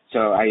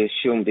 So I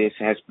assume this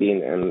has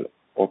been an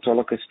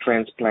autologous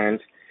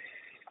transplant.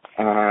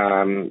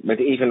 But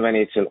even when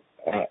it's an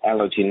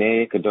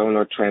allogeneic, a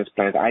donor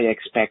transplant, I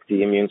expect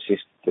the immune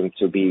system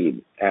to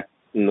be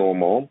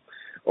normal.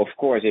 Of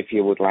course, if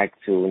you would like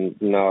to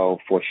know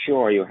for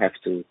sure, you have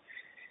to,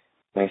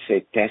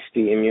 test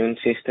the immune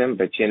system.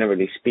 But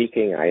generally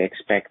speaking, I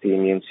expect the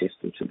immune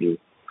system to be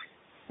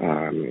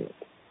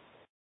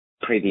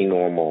pretty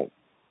normal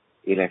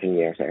 11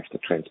 years after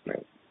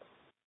transplant.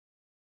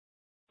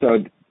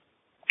 So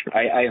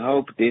I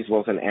hope this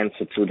was an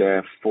answer to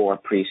the 4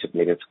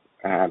 pre-submitted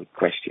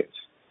questions.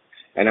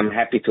 And I'm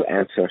happy to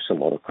answer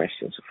some other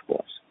questions, of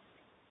course.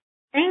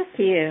 Thank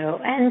you.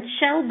 And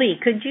Shelby,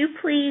 could you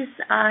please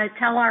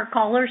tell our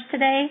callers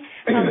today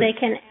how they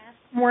can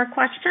ask more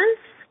questions?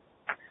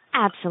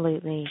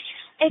 Absolutely.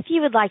 If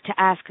you would like to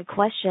ask a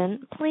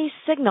question, please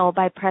signal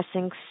by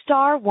pressing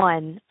star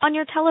 1 on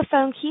your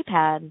telephone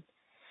keypad.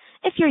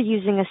 If you're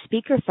using a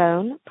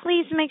speakerphone,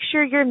 please make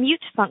sure your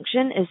mute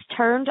function is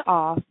turned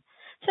off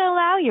to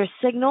allow your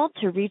signal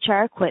to reach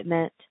our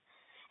equipment.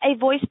 A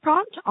voice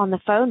prompt on the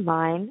phone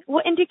line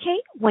will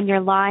indicate when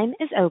your line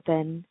is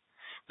open.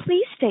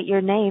 Please state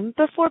your name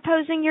before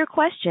posing your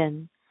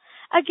question.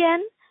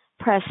 Again,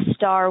 press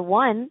star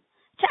 1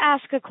 to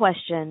ask a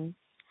question.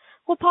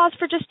 We'll pause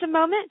for just a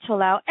moment to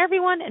allow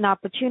everyone an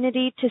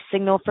opportunity to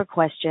signal for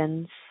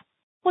questions.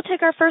 We'll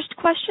take our first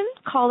question.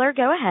 Caller,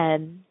 go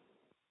ahead.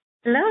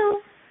 Hello.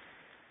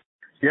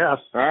 Yes.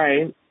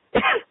 Hi.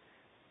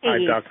 Hi,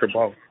 Dr.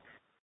 Boelens.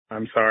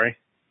 I'm sorry.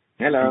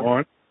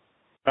 Hello.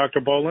 Dr.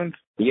 Boelens?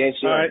 Yes,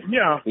 sir.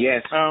 Yeah.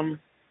 Yes.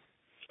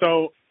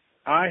 So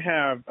I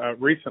have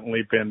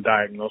recently been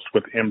diagnosed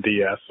with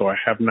MDS, so I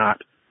have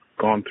not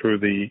gone through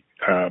the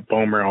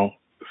bone marrow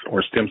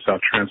for stem cell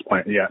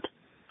transplant yet.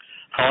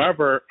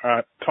 However,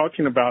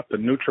 talking about the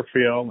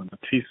neutrophil and the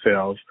T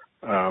cells,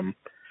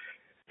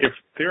 if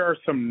there are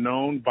some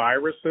known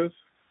viruses,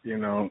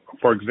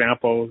 for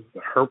example,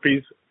 the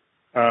herpes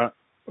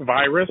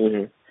virus,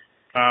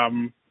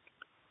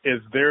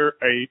 is there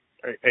a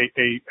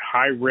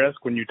high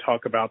risk when you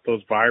talk about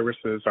those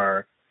viruses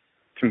are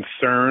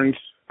concerns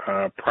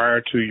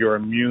prior to your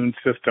immune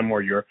system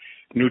or your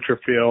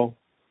neutrophil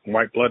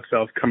white blood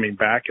cells coming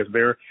back? Is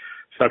there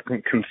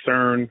some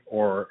concern,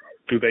 or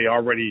do they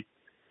already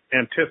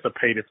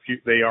anticipate if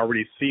they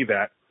already see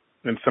that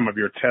in some of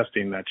your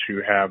testing that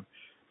you have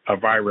a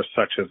virus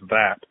such as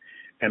that?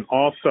 And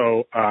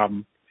also,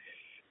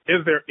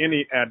 is there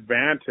any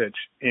advantage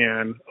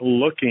in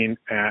looking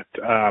at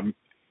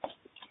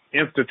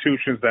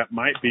institutions that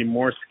might be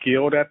more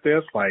skilled at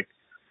this, like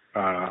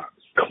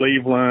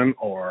Cleveland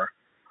or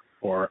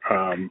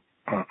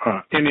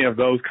any of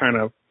those kind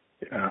of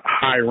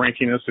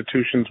high-ranking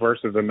institutions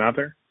versus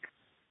another?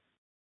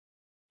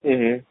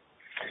 Mm-hmm.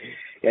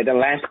 Yeah, the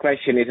last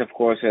question is, of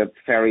course, a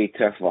very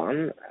tough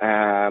one.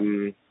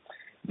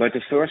 But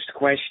the first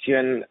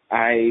question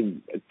I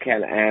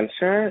can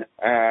answer.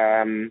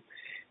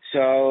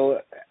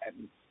 So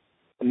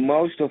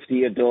most of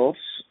the adults,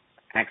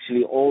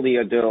 actually all the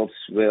adults,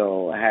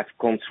 will have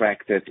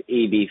contracted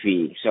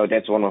EBV. So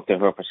that's one of the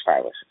herpes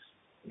viruses.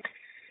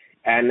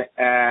 And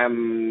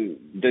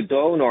the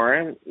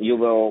donor you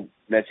will,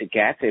 let's say,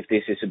 get, if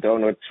this is a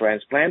donor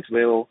transplant,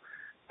 will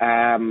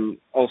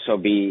also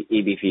be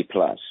EBV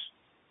plus.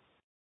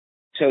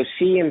 So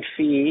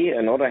CMV,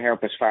 another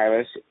herpes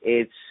virus,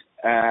 it's,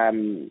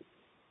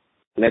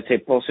 let's say,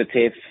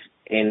 positive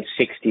in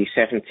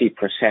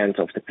 60-70%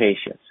 of the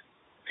patients.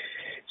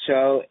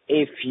 So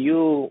if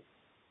you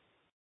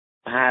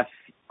have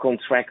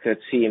contracted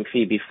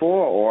CMV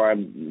before, or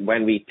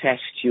when we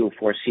test you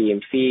for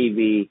CMV,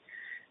 we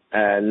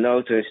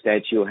notice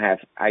that you have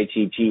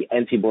IgG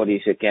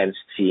antibodies against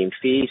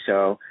CMV,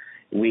 so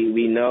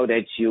we know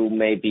that you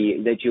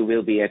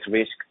will be at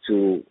risk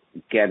to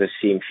get a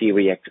CMV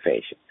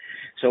reactivation.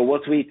 So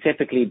what we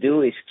typically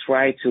do is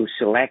try to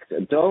select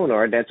a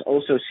donor that's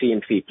also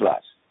CMV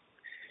plus,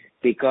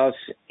 because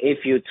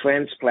if you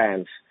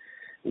transplant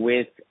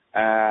with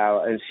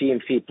a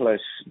CMV plus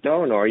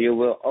donor, you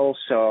will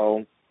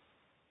also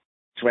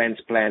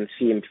transplant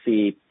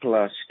CMV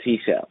plus T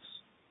cells,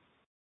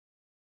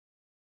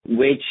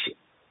 which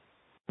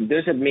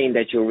doesn't mean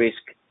that your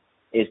risk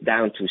is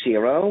down to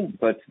zero,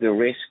 but the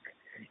risk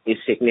is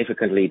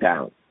significantly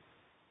down.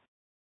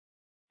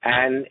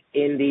 And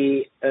in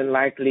the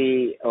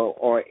unlikely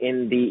or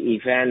in the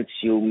event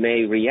you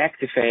may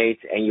reactivate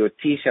and your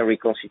T cell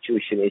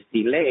reconstitution is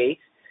delayed,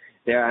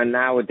 there are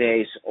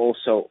nowadays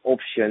also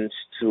options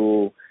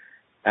to,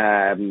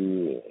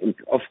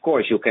 of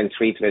course, you can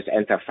treat with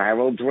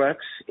antiviral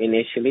drugs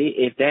initially.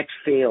 If that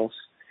fails,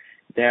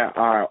 there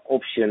are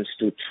options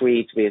to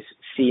treat with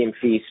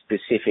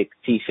CMV-specific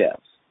T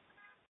cells.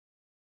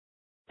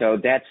 So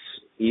that's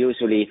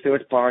usually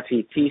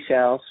third-party T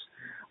cells,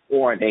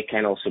 or they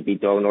can also be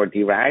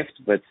donor-derived,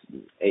 but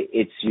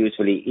it's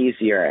usually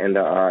easier, and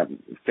there are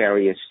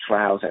various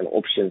trials and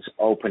options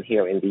open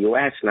here in the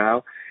U.S.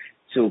 now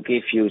to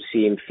give you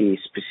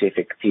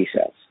CMV-specific T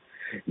cells.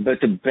 But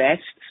the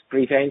best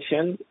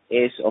prevention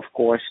is, of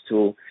course,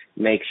 to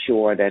make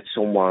sure that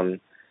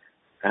someone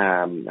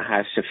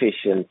has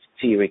sufficient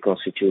T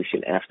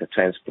reconstitution after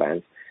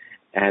transplant,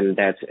 and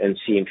that a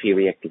CMV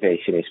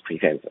reactivation is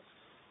prevented.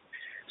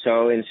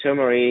 So in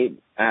summary,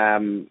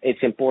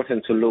 it's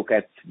important to look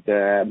at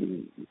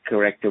the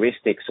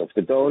characteristics of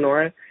the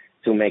donor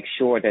to make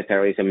sure that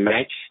there is a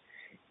match,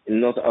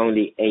 not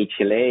only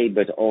HLA,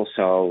 but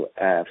also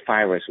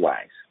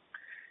virus-wise.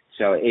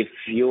 So if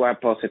you are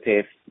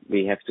positive,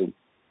 they have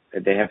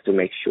to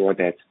make sure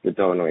that the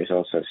donor is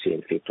also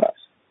CMV plus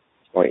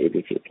or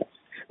EBV plus.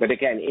 But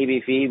again,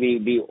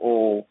 EBV we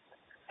all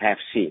have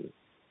seen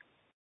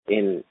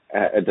in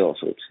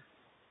adulthood.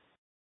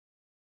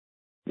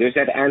 Does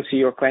that answer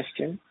your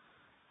question?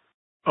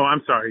 Oh,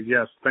 I'm sorry.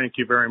 Yes, thank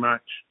you very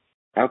much.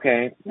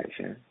 Okay,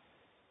 sure.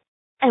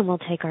 And we'll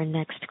take our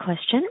next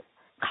question.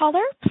 Caller,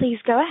 please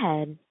go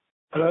ahead.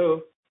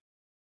 Hello.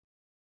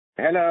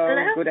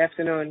 Hello. Good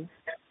afternoon.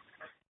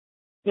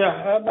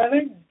 Yeah, my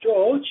name is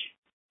George,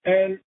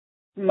 and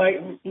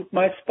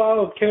my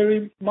spouse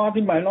carried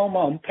multiple myeloma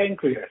on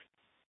pancreas,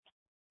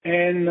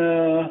 and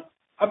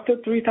after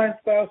 3 times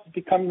biopsy,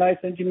 become 9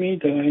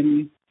 centimeter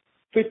and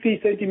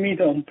 50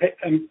 centimeter on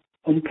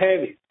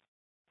pelvis.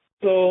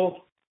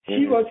 So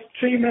she was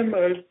treatment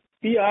with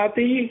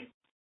BRD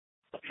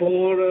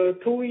for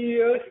 2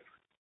 years,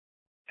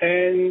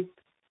 and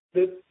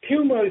the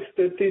tumors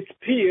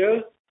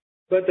disappear,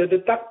 but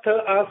the doctor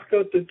asked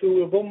her to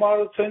do a bone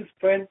marrow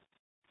transplant.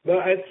 But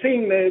I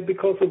think that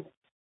because of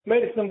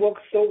medicine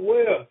works so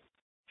well,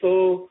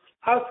 so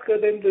asked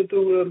them to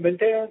do a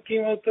maintenance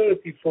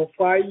chemotherapy for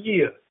 5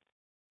 years.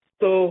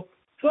 So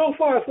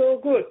far so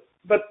good.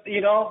 But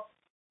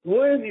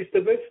when is the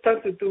best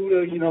time to do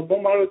the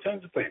bone marrow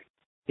transplant?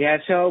 Yeah,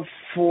 so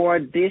for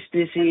this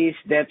disease,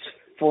 that's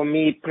for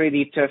me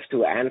pretty tough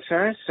to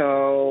answer.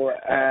 So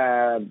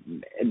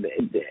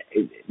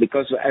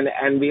because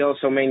and we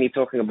also mainly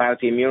talking about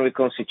the immune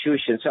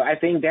reconstitution. So I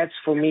think that's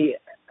for me,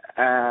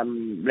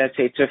 let's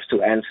say, tough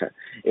to answer.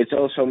 It's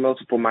also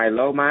multiple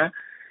myeloma.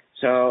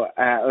 So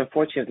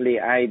unfortunately,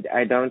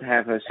 I don't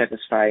have a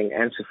satisfying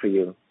answer for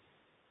you.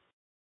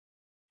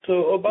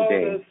 So about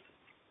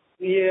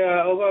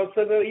about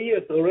several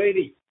years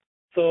already.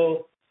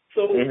 So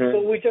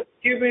we just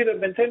give it a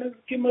maintenance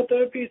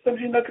chemotherapy,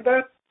 something like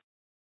that,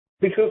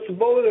 because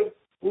both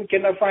we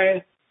cannot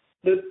find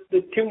the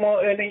tumor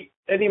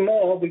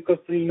anymore because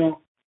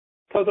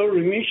total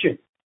remission.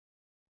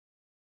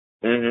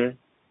 Mm-hmm.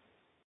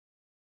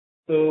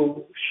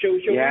 So should we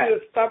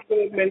just stop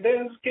the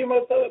maintenance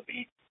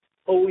chemotherapy,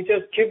 or we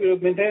just keep the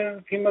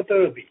maintenance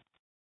chemotherapy?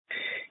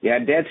 Yeah,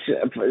 that's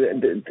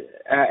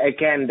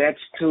again,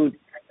 that's too,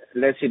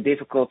 let's say,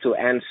 difficult to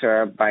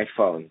answer by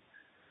phone.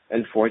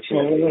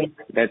 Unfortunately,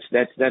 that's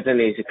not an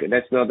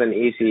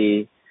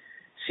easy,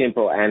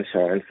 simple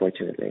answer.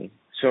 Unfortunately,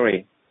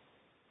 sorry.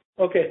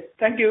 Okay,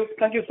 thank you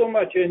so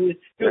much, and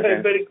you had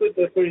a very good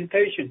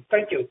presentation.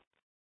 Thank you.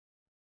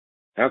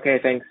 Okay,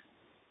 thanks.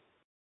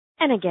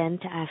 And again,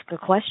 to ask a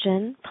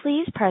question,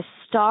 please press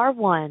star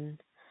 1.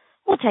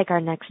 We'll take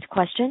our next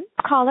question.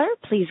 Caller,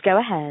 please go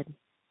ahead.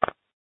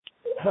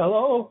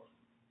 Hello.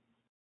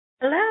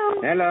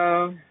 Hello.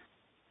 Hello.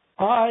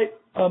 Hi,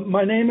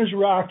 my name is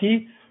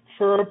Rocky.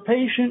 For a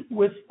patient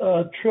with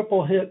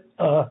triple hit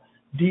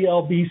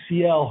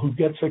DLBCL who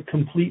gets a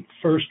complete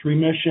first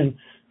remission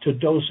to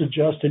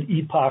dose-adjusted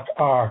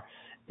EPOCH-R,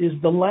 is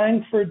the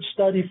Langford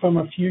study from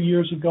a few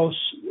years ago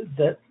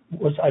that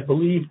was, I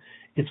believe,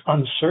 it's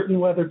uncertain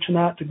whether or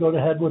not to go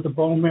ahead with a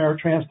bone marrow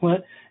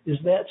transplant. Is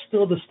that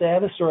still the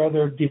status, or are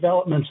there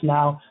developments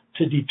now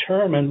to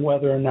determine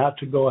whether or not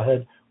to go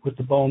ahead with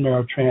the bone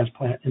marrow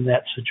transplant in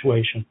that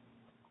situation?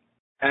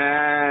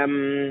 I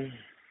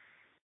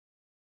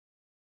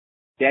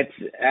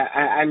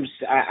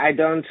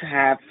don't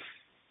have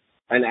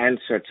an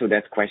answer to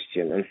that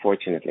question,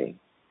 unfortunately.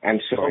 I'm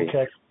sorry.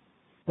 Okay,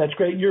 that's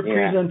great. Your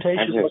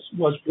presentation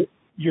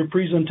your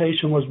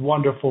presentation was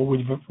wonderful.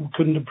 We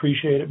couldn't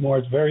appreciate it more.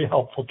 It's very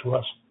helpful to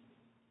us.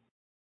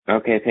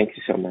 Okay, thank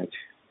you so much.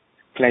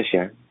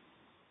 Pleasure.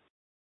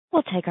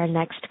 We'll take our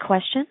next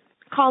question.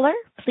 Caller,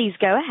 please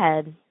go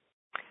ahead.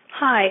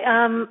 Hi.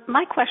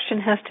 My question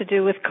has to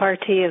do with CAR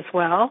T as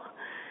well.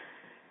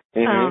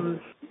 Mm-hmm.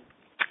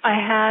 I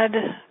had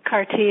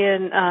CAR T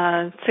in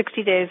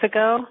 60 days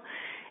ago,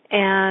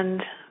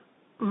 and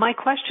my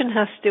question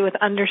has to do with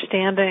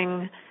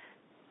understanding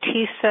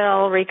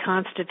T-cell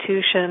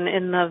reconstitution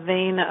in the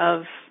vein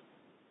of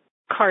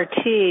CAR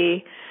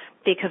T,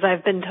 because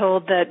I've been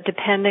told that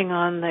depending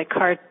on the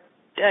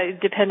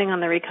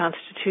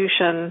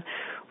reconstitution,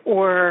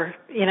 or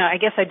I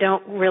guess I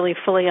don't really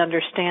fully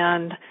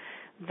understand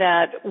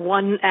that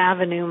one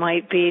avenue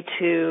might be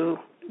to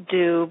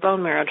do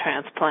bone marrow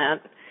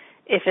transplant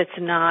if it's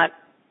not,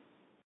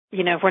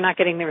 if we're not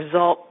getting the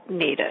result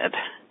needed.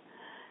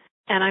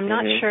 And I'm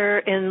not sure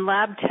in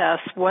lab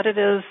tests what it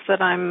is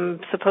that I'm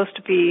supposed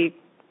to be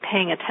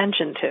paying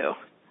attention to.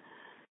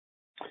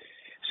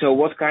 So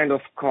what kind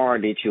of CAR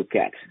did you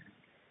get?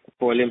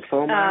 For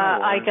lymphoma?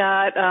 I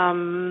got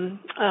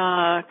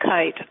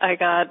Kite. I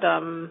got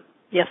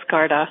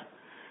Yescarta.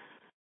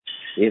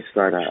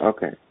 Yescarta,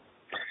 okay.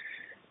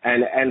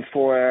 And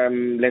for,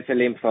 let's say,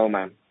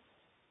 lymphoma?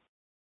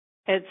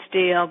 It's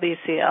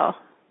DLBCL.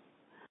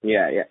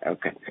 Yeah,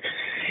 okay.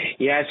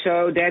 Yeah,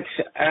 so that's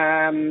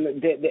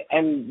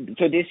and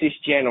so this is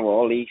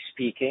generally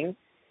speaking.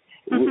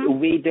 Mm-hmm.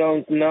 We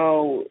don't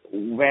know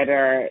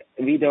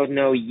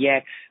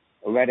yet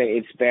whether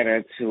it's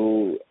better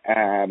to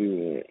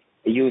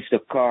use the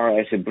CAR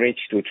as a bridge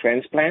to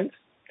transplant,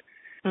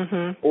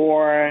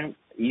 or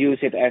use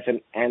it as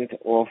an end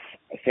of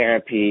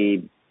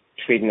therapy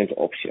treatment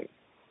option.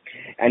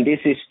 And this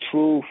is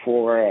true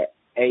for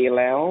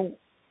ALL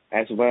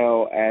as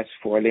well as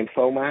for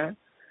lymphoma,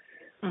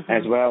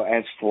 as well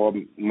as for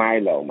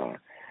myeloma.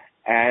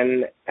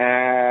 And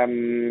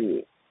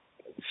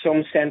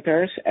some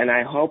centers, and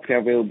I hope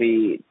there will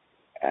be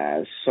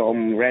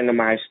some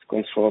randomized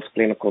controlled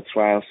clinical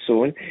trials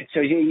soon.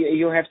 So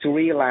you have to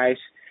realize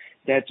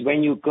that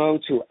when you go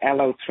to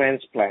allo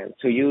transplant,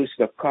 to use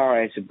the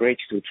CAR as a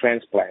bridge to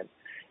transplant,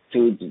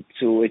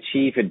 to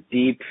achieve a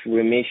deep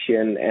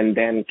remission and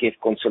then give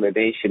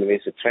consolidation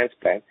with a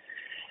transplant,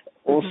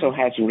 also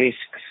has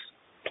risks.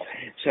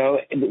 So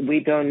we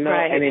don't know,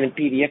 right. And in a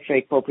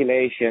pediatric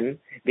population,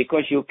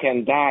 because you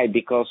can die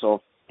because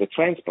of the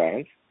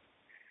transplant,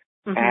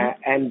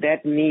 and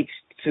that needs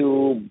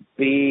to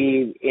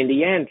be, in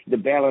the end, the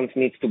balance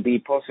needs to be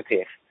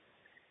positive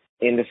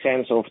in the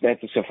sense of that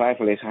the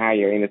survival is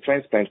higher in the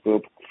transplant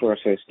group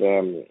versus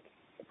the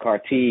CAR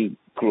T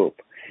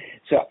group.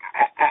 So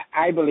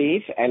I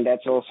believe, and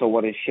that's also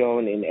what is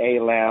shown in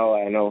ALL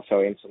and also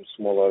in some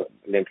smaller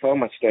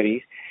lymphoma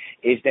studies,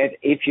 is that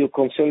if you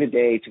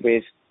consolidate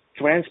with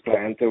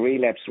transplant, the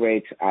relapse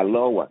rates are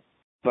lower.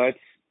 But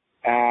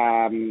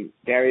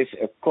there is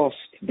a cost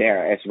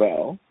there as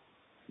well,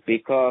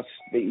 because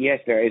yes,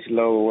 there is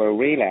lower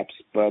relapse,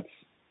 but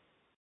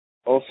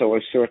also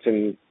a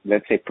certain,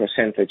 let's say,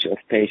 percentage of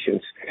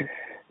patients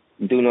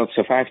do not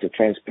survive the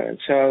transplant.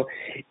 So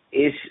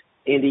is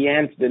in the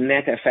end the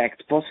net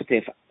effect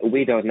positive?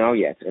 We don't know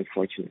yet,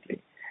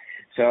 unfortunately.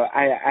 So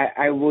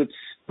I would...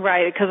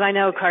 Right, because I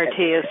know CAR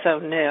T is so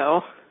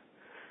new.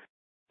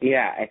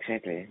 Yeah,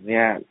 exactly.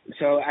 Yeah.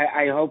 So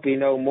I hope we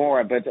know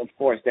more, but of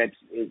course that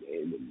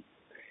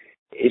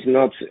is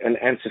not an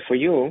answer for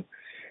you.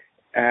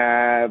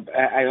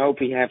 I hope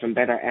we have a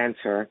better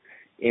answer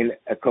in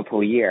a couple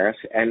of years,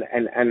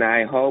 and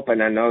I hope,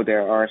 and I know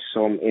there are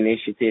some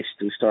initiatives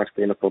to start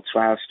clinical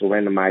trials to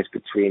randomize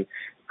between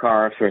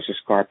CAR versus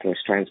CAR plus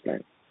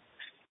transplant.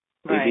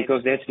 Right.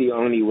 Because that's the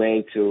only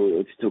way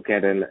to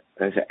get an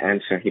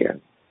answer here.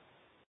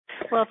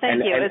 Well,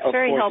 thank you. It's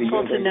very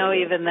helpful to know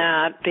even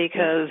that,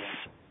 because,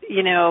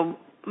 you know,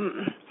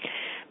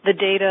 the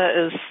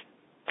data is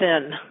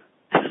thin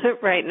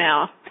right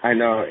now. I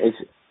know.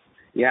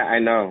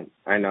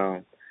 I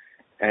know.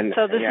 And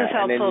so this is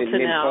helpful to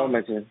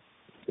know.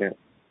 Yeah.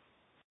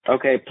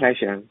 Okay,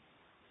 pleasure.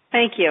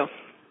 Thank you.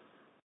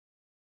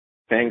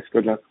 Thanks.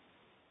 Good luck.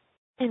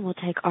 And we'll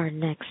take our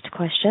next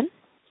question.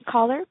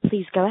 Caller,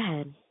 please go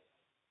ahead.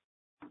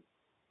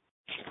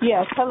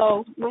 Yes,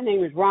 hello. My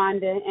name is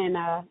Rhonda, and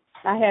I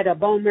had a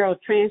bone marrow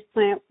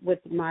transplant with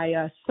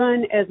my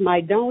son as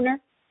my donor,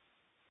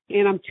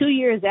 and I'm 2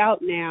 years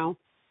out now,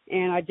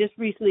 and I just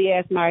recently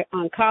asked my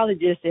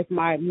oncologist if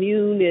my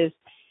immune is,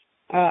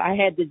 I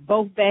had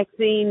both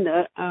vaccine,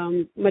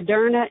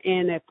 Moderna,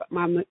 and if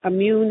my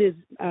immune is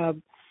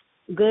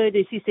good,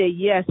 and she said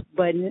yes,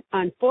 but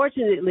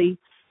unfortunately,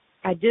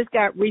 I just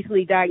got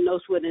recently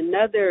diagnosed with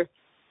another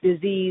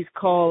disease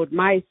called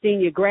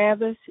myasthenia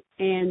gravis,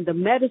 and the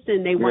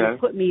medicine they want to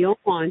put me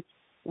on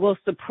will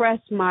suppress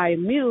my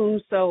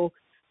immune. So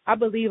I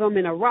believe I'm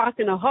in a rock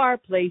and a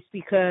hard place,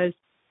 because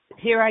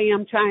here I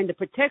am trying to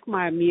protect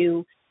my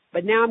immune,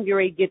 but now I'm getting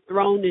ready to get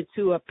thrown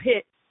into a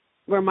pit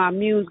where my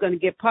immune's going to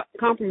get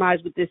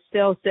compromised with this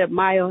CellCept,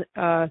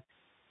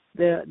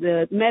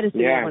 the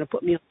medicine they want to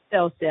put me on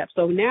CellCept.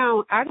 So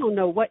now I don't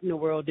know what in the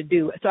world to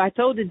do. So I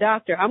told the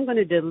doctor I'm going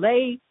to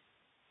delay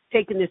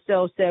taking the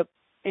CellCept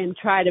and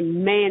try to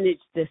manage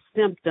the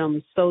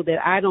symptoms so that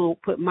I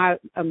don't put my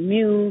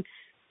immune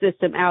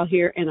system out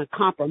here in a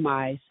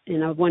compromise.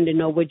 And I wanted to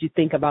know what you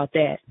think about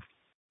that.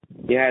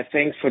 Yeah,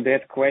 thanks for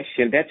that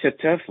question. That's a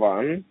tough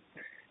one,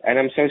 and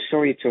I'm so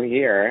sorry to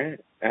hear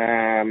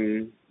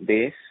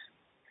this.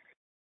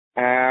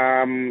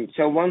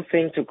 So one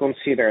thing to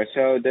consider.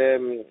 So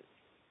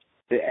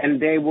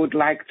and they would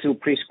like to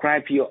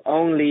prescribe you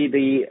only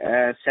the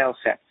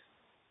CellCept.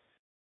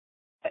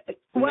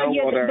 Well,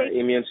 no other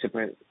immune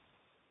supplement.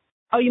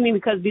 Oh, you mean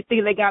because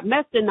they got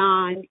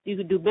Mestinon? You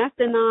could do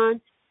Mestinon,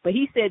 but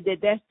he said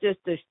that that's just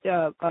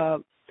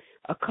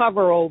a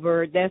cover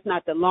over. That's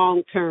not the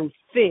long-term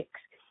fix.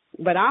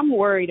 But I'm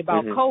worried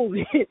about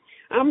COVID.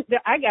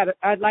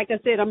 Like I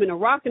said, I'm in a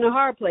rock and a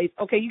hard place.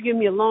 Okay, you give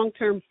me a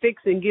long-term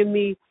fix and give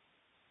me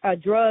a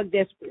drug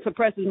that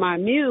suppresses my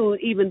immune,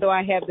 even though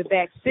I have the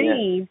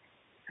vaccine,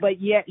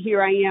 but yet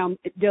here I am.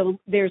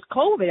 There's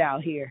COVID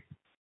out here.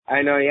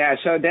 I know, yeah.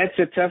 So that's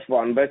a tough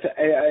one, but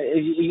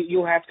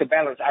you have to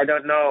balance. I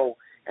don't know,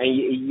 and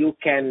you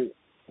can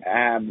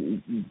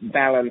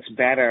balance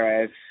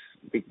better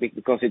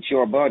because it's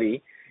your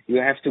body. You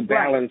have to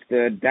balance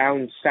the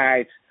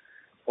downside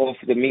of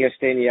the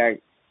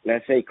myasthenia,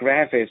 let's say,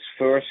 gravis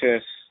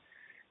versus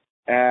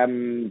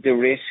the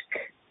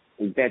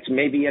risk that's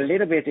maybe a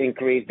little bit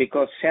increased,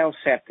 because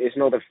CellCept is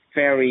not a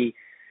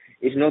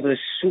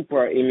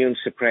super immune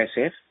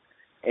suppressive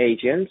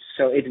agent,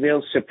 so it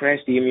will suppress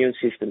the immune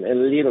system a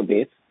little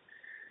bit,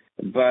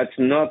 but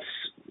not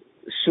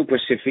super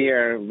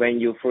severe when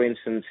you, for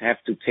instance,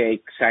 have to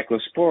take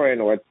cyclosporin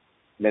or,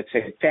 let's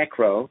say,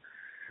 Tacro,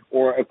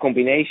 or a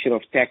combination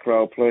of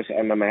Tacro plus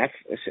MMF,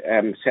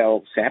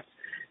 CellCept.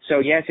 So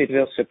yes, it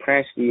will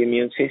suppress the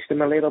immune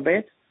system a little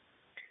bit.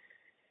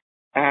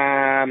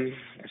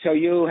 So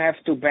you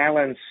have to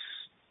balance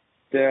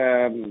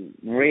the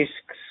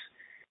risks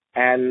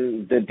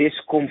and the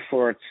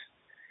discomfort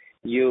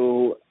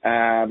you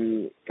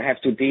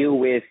have to deal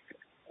with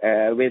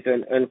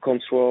an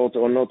uncontrolled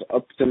or not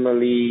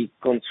optimally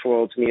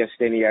controlled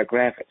myasthenia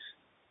gravis.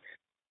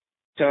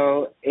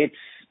 So it's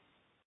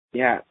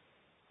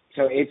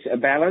a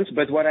balance.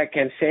 But what I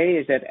can say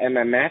is that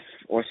MMF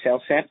or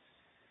CellCept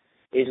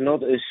is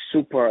not a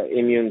super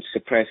immune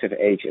suppressive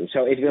agent.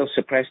 So it will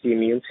suppress the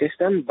immune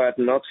system, but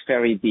not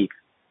very deep.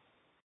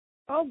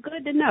 Oh,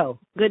 good to know.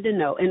 Good to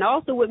know. And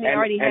also with me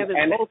already having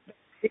both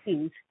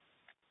vaccines.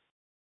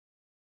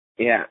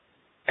 Yeah.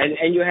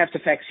 And you have the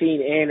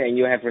vaccine in and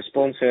you have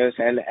responses,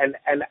 and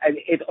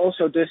it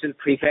also doesn't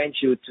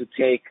prevent you to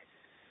take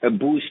a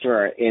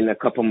booster in a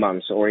couple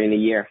months or in a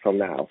year from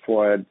now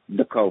for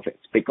the COVID,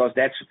 because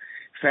that's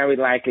very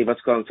likely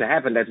what's going to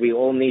happen, that we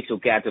all need to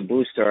get a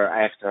booster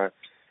after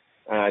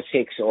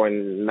 6 or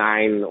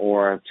 9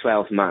 or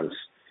 12 months.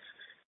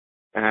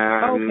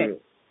 Okay.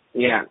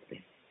 Yeah.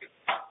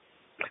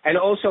 And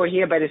also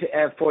here,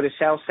 for the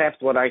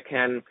CellCept, what I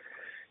can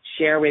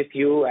share with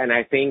you, and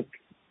I think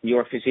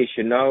your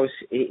physician knows,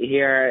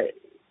 here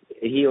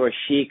he or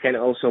she can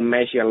also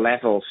measure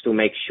levels to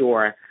make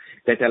sure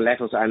that the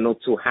levels are not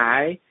too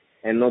high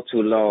and not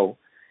too low.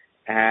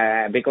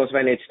 Because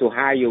when it's too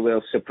high, you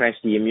will suppress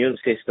the immune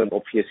system,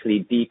 obviously,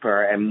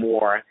 deeper and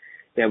more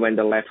than when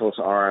the levels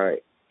are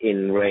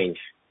in range.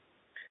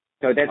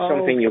 So that's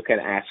something you can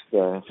ask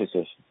the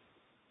physician.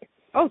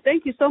 Oh,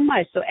 thank you so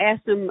much. So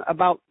ask them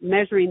about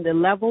measuring the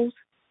levels?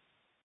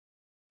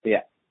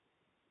 Yeah.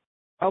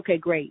 Okay,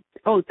 great.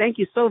 Oh, thank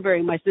you so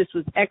very much. This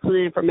was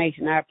excellent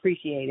information. I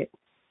appreciate it.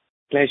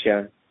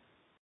 Pleasure.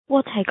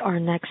 We'll take our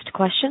next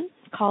question.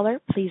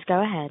 Caller, please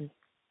go ahead.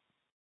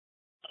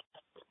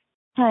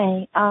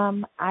 Hi.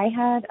 I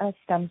had a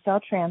stem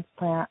cell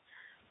transplant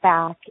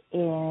back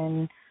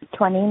in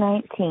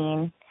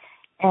 2019,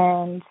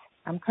 and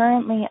I'm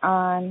currently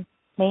on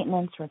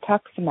maintenance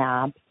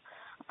rituximab.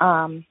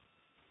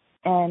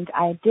 And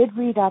I did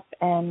read up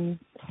and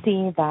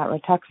see that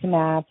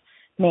rituximab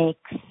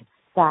makes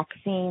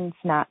vaccines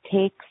not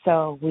take,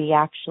 so we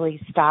actually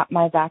stop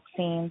my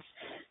vaccines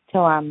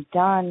till I'm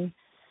done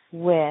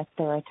with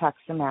the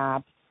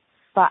rituximab.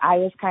 But I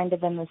was kind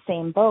of in the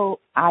same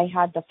boat. I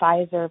had the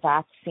Pfizer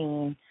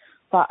vaccine,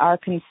 but our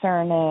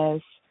concern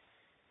is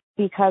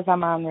because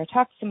I'm on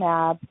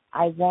rituximab,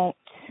 I won't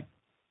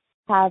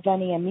have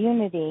any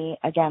immunity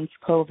against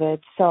COVID,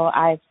 so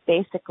I've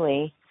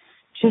basically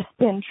just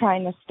been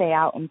trying to stay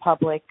out in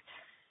public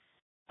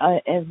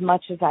as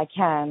much as I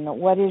can.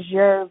 What is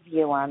your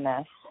view on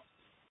this?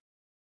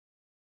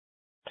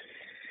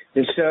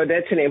 So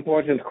that's an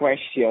important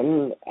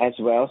question as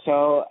well.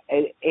 So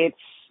it's,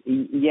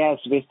 yes,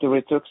 with the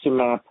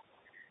rituximab,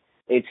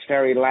 it's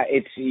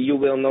you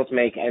will not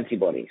make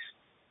antibodies.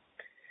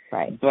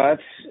 Right. But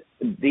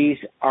these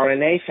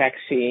RNA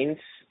vaccines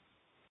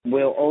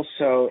will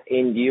also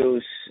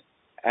induce,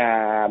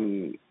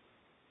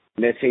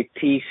 let's say,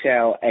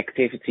 T-cell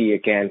activity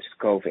against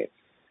COVID.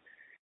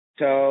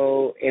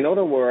 So, in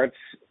other words,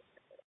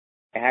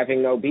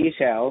 having no B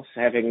cells,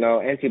 having no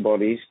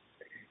antibodies,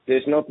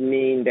 does not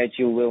mean that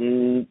you will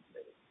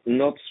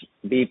not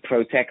be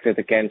protected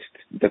against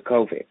the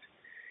COVID.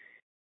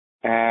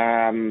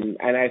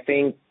 And I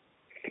think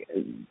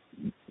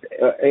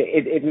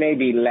it may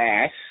be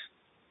less,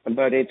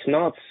 but it's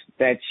not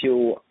that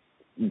you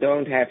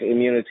don't have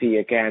immunity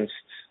against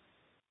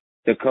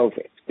the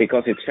COVID,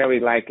 because it's very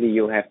likely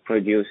you have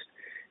produced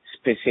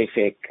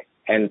specific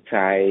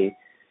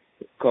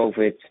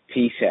anti-COVID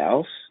T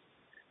cells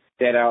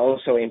that are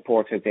also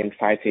important in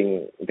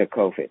fighting the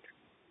COVID.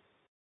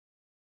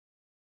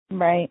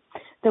 Right.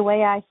 The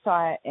way I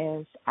saw it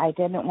is I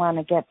didn't want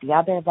to get the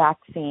other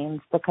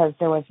vaccines because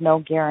there was no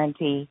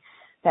guarantee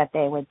that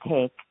they would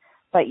take.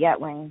 But yet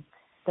when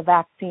the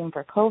vaccine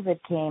for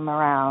COVID came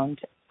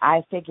around,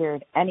 I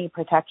figured any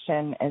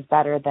protection is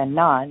better than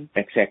none.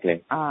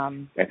 Exactly.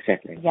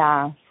 Exactly.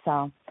 Yeah.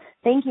 So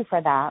thank you for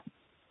that.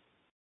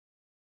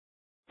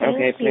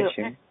 Okay, Thank you.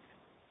 pleasure.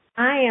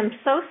 I am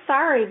so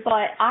sorry,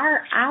 but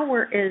our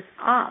hour is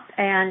up,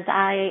 and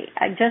I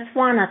just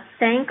want to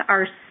thank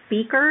our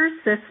speakers.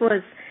 This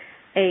was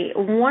a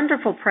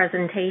wonderful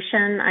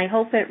presentation. I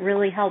hope it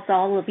really helped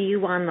all of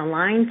you on the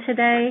line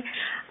today.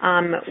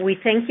 We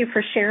thank you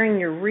for sharing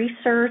your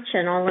research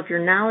and all of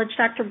your knowledge,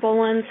 Dr.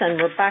 Boelens and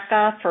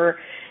Rebecca, for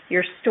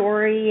your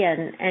story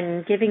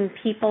and giving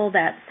people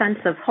that sense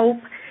of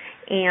hope.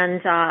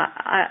 And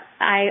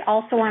I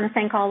also want to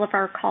thank all of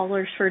our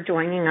callers for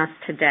joining us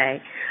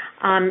today.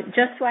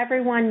 Just so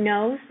everyone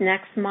knows,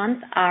 next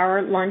month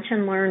our Lunch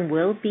and Learn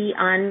will be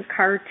on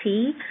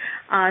CAR-T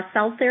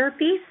cell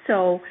therapy,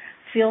 so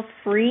feel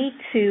free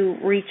to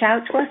reach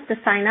out to us to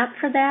sign up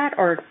for that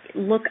or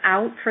look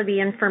out for the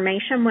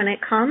information when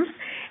it comes.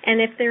 And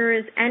if there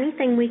is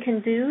anything we can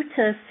do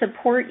to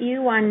support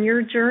you on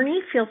your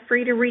journey, feel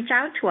free to reach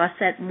out to us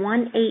at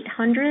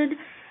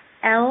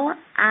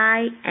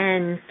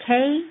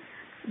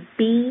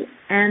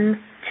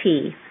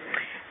 1-800-LINK-BMT.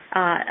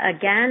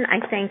 Again, I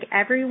thank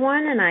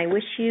everyone, and I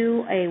wish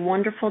you a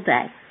wonderful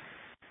day.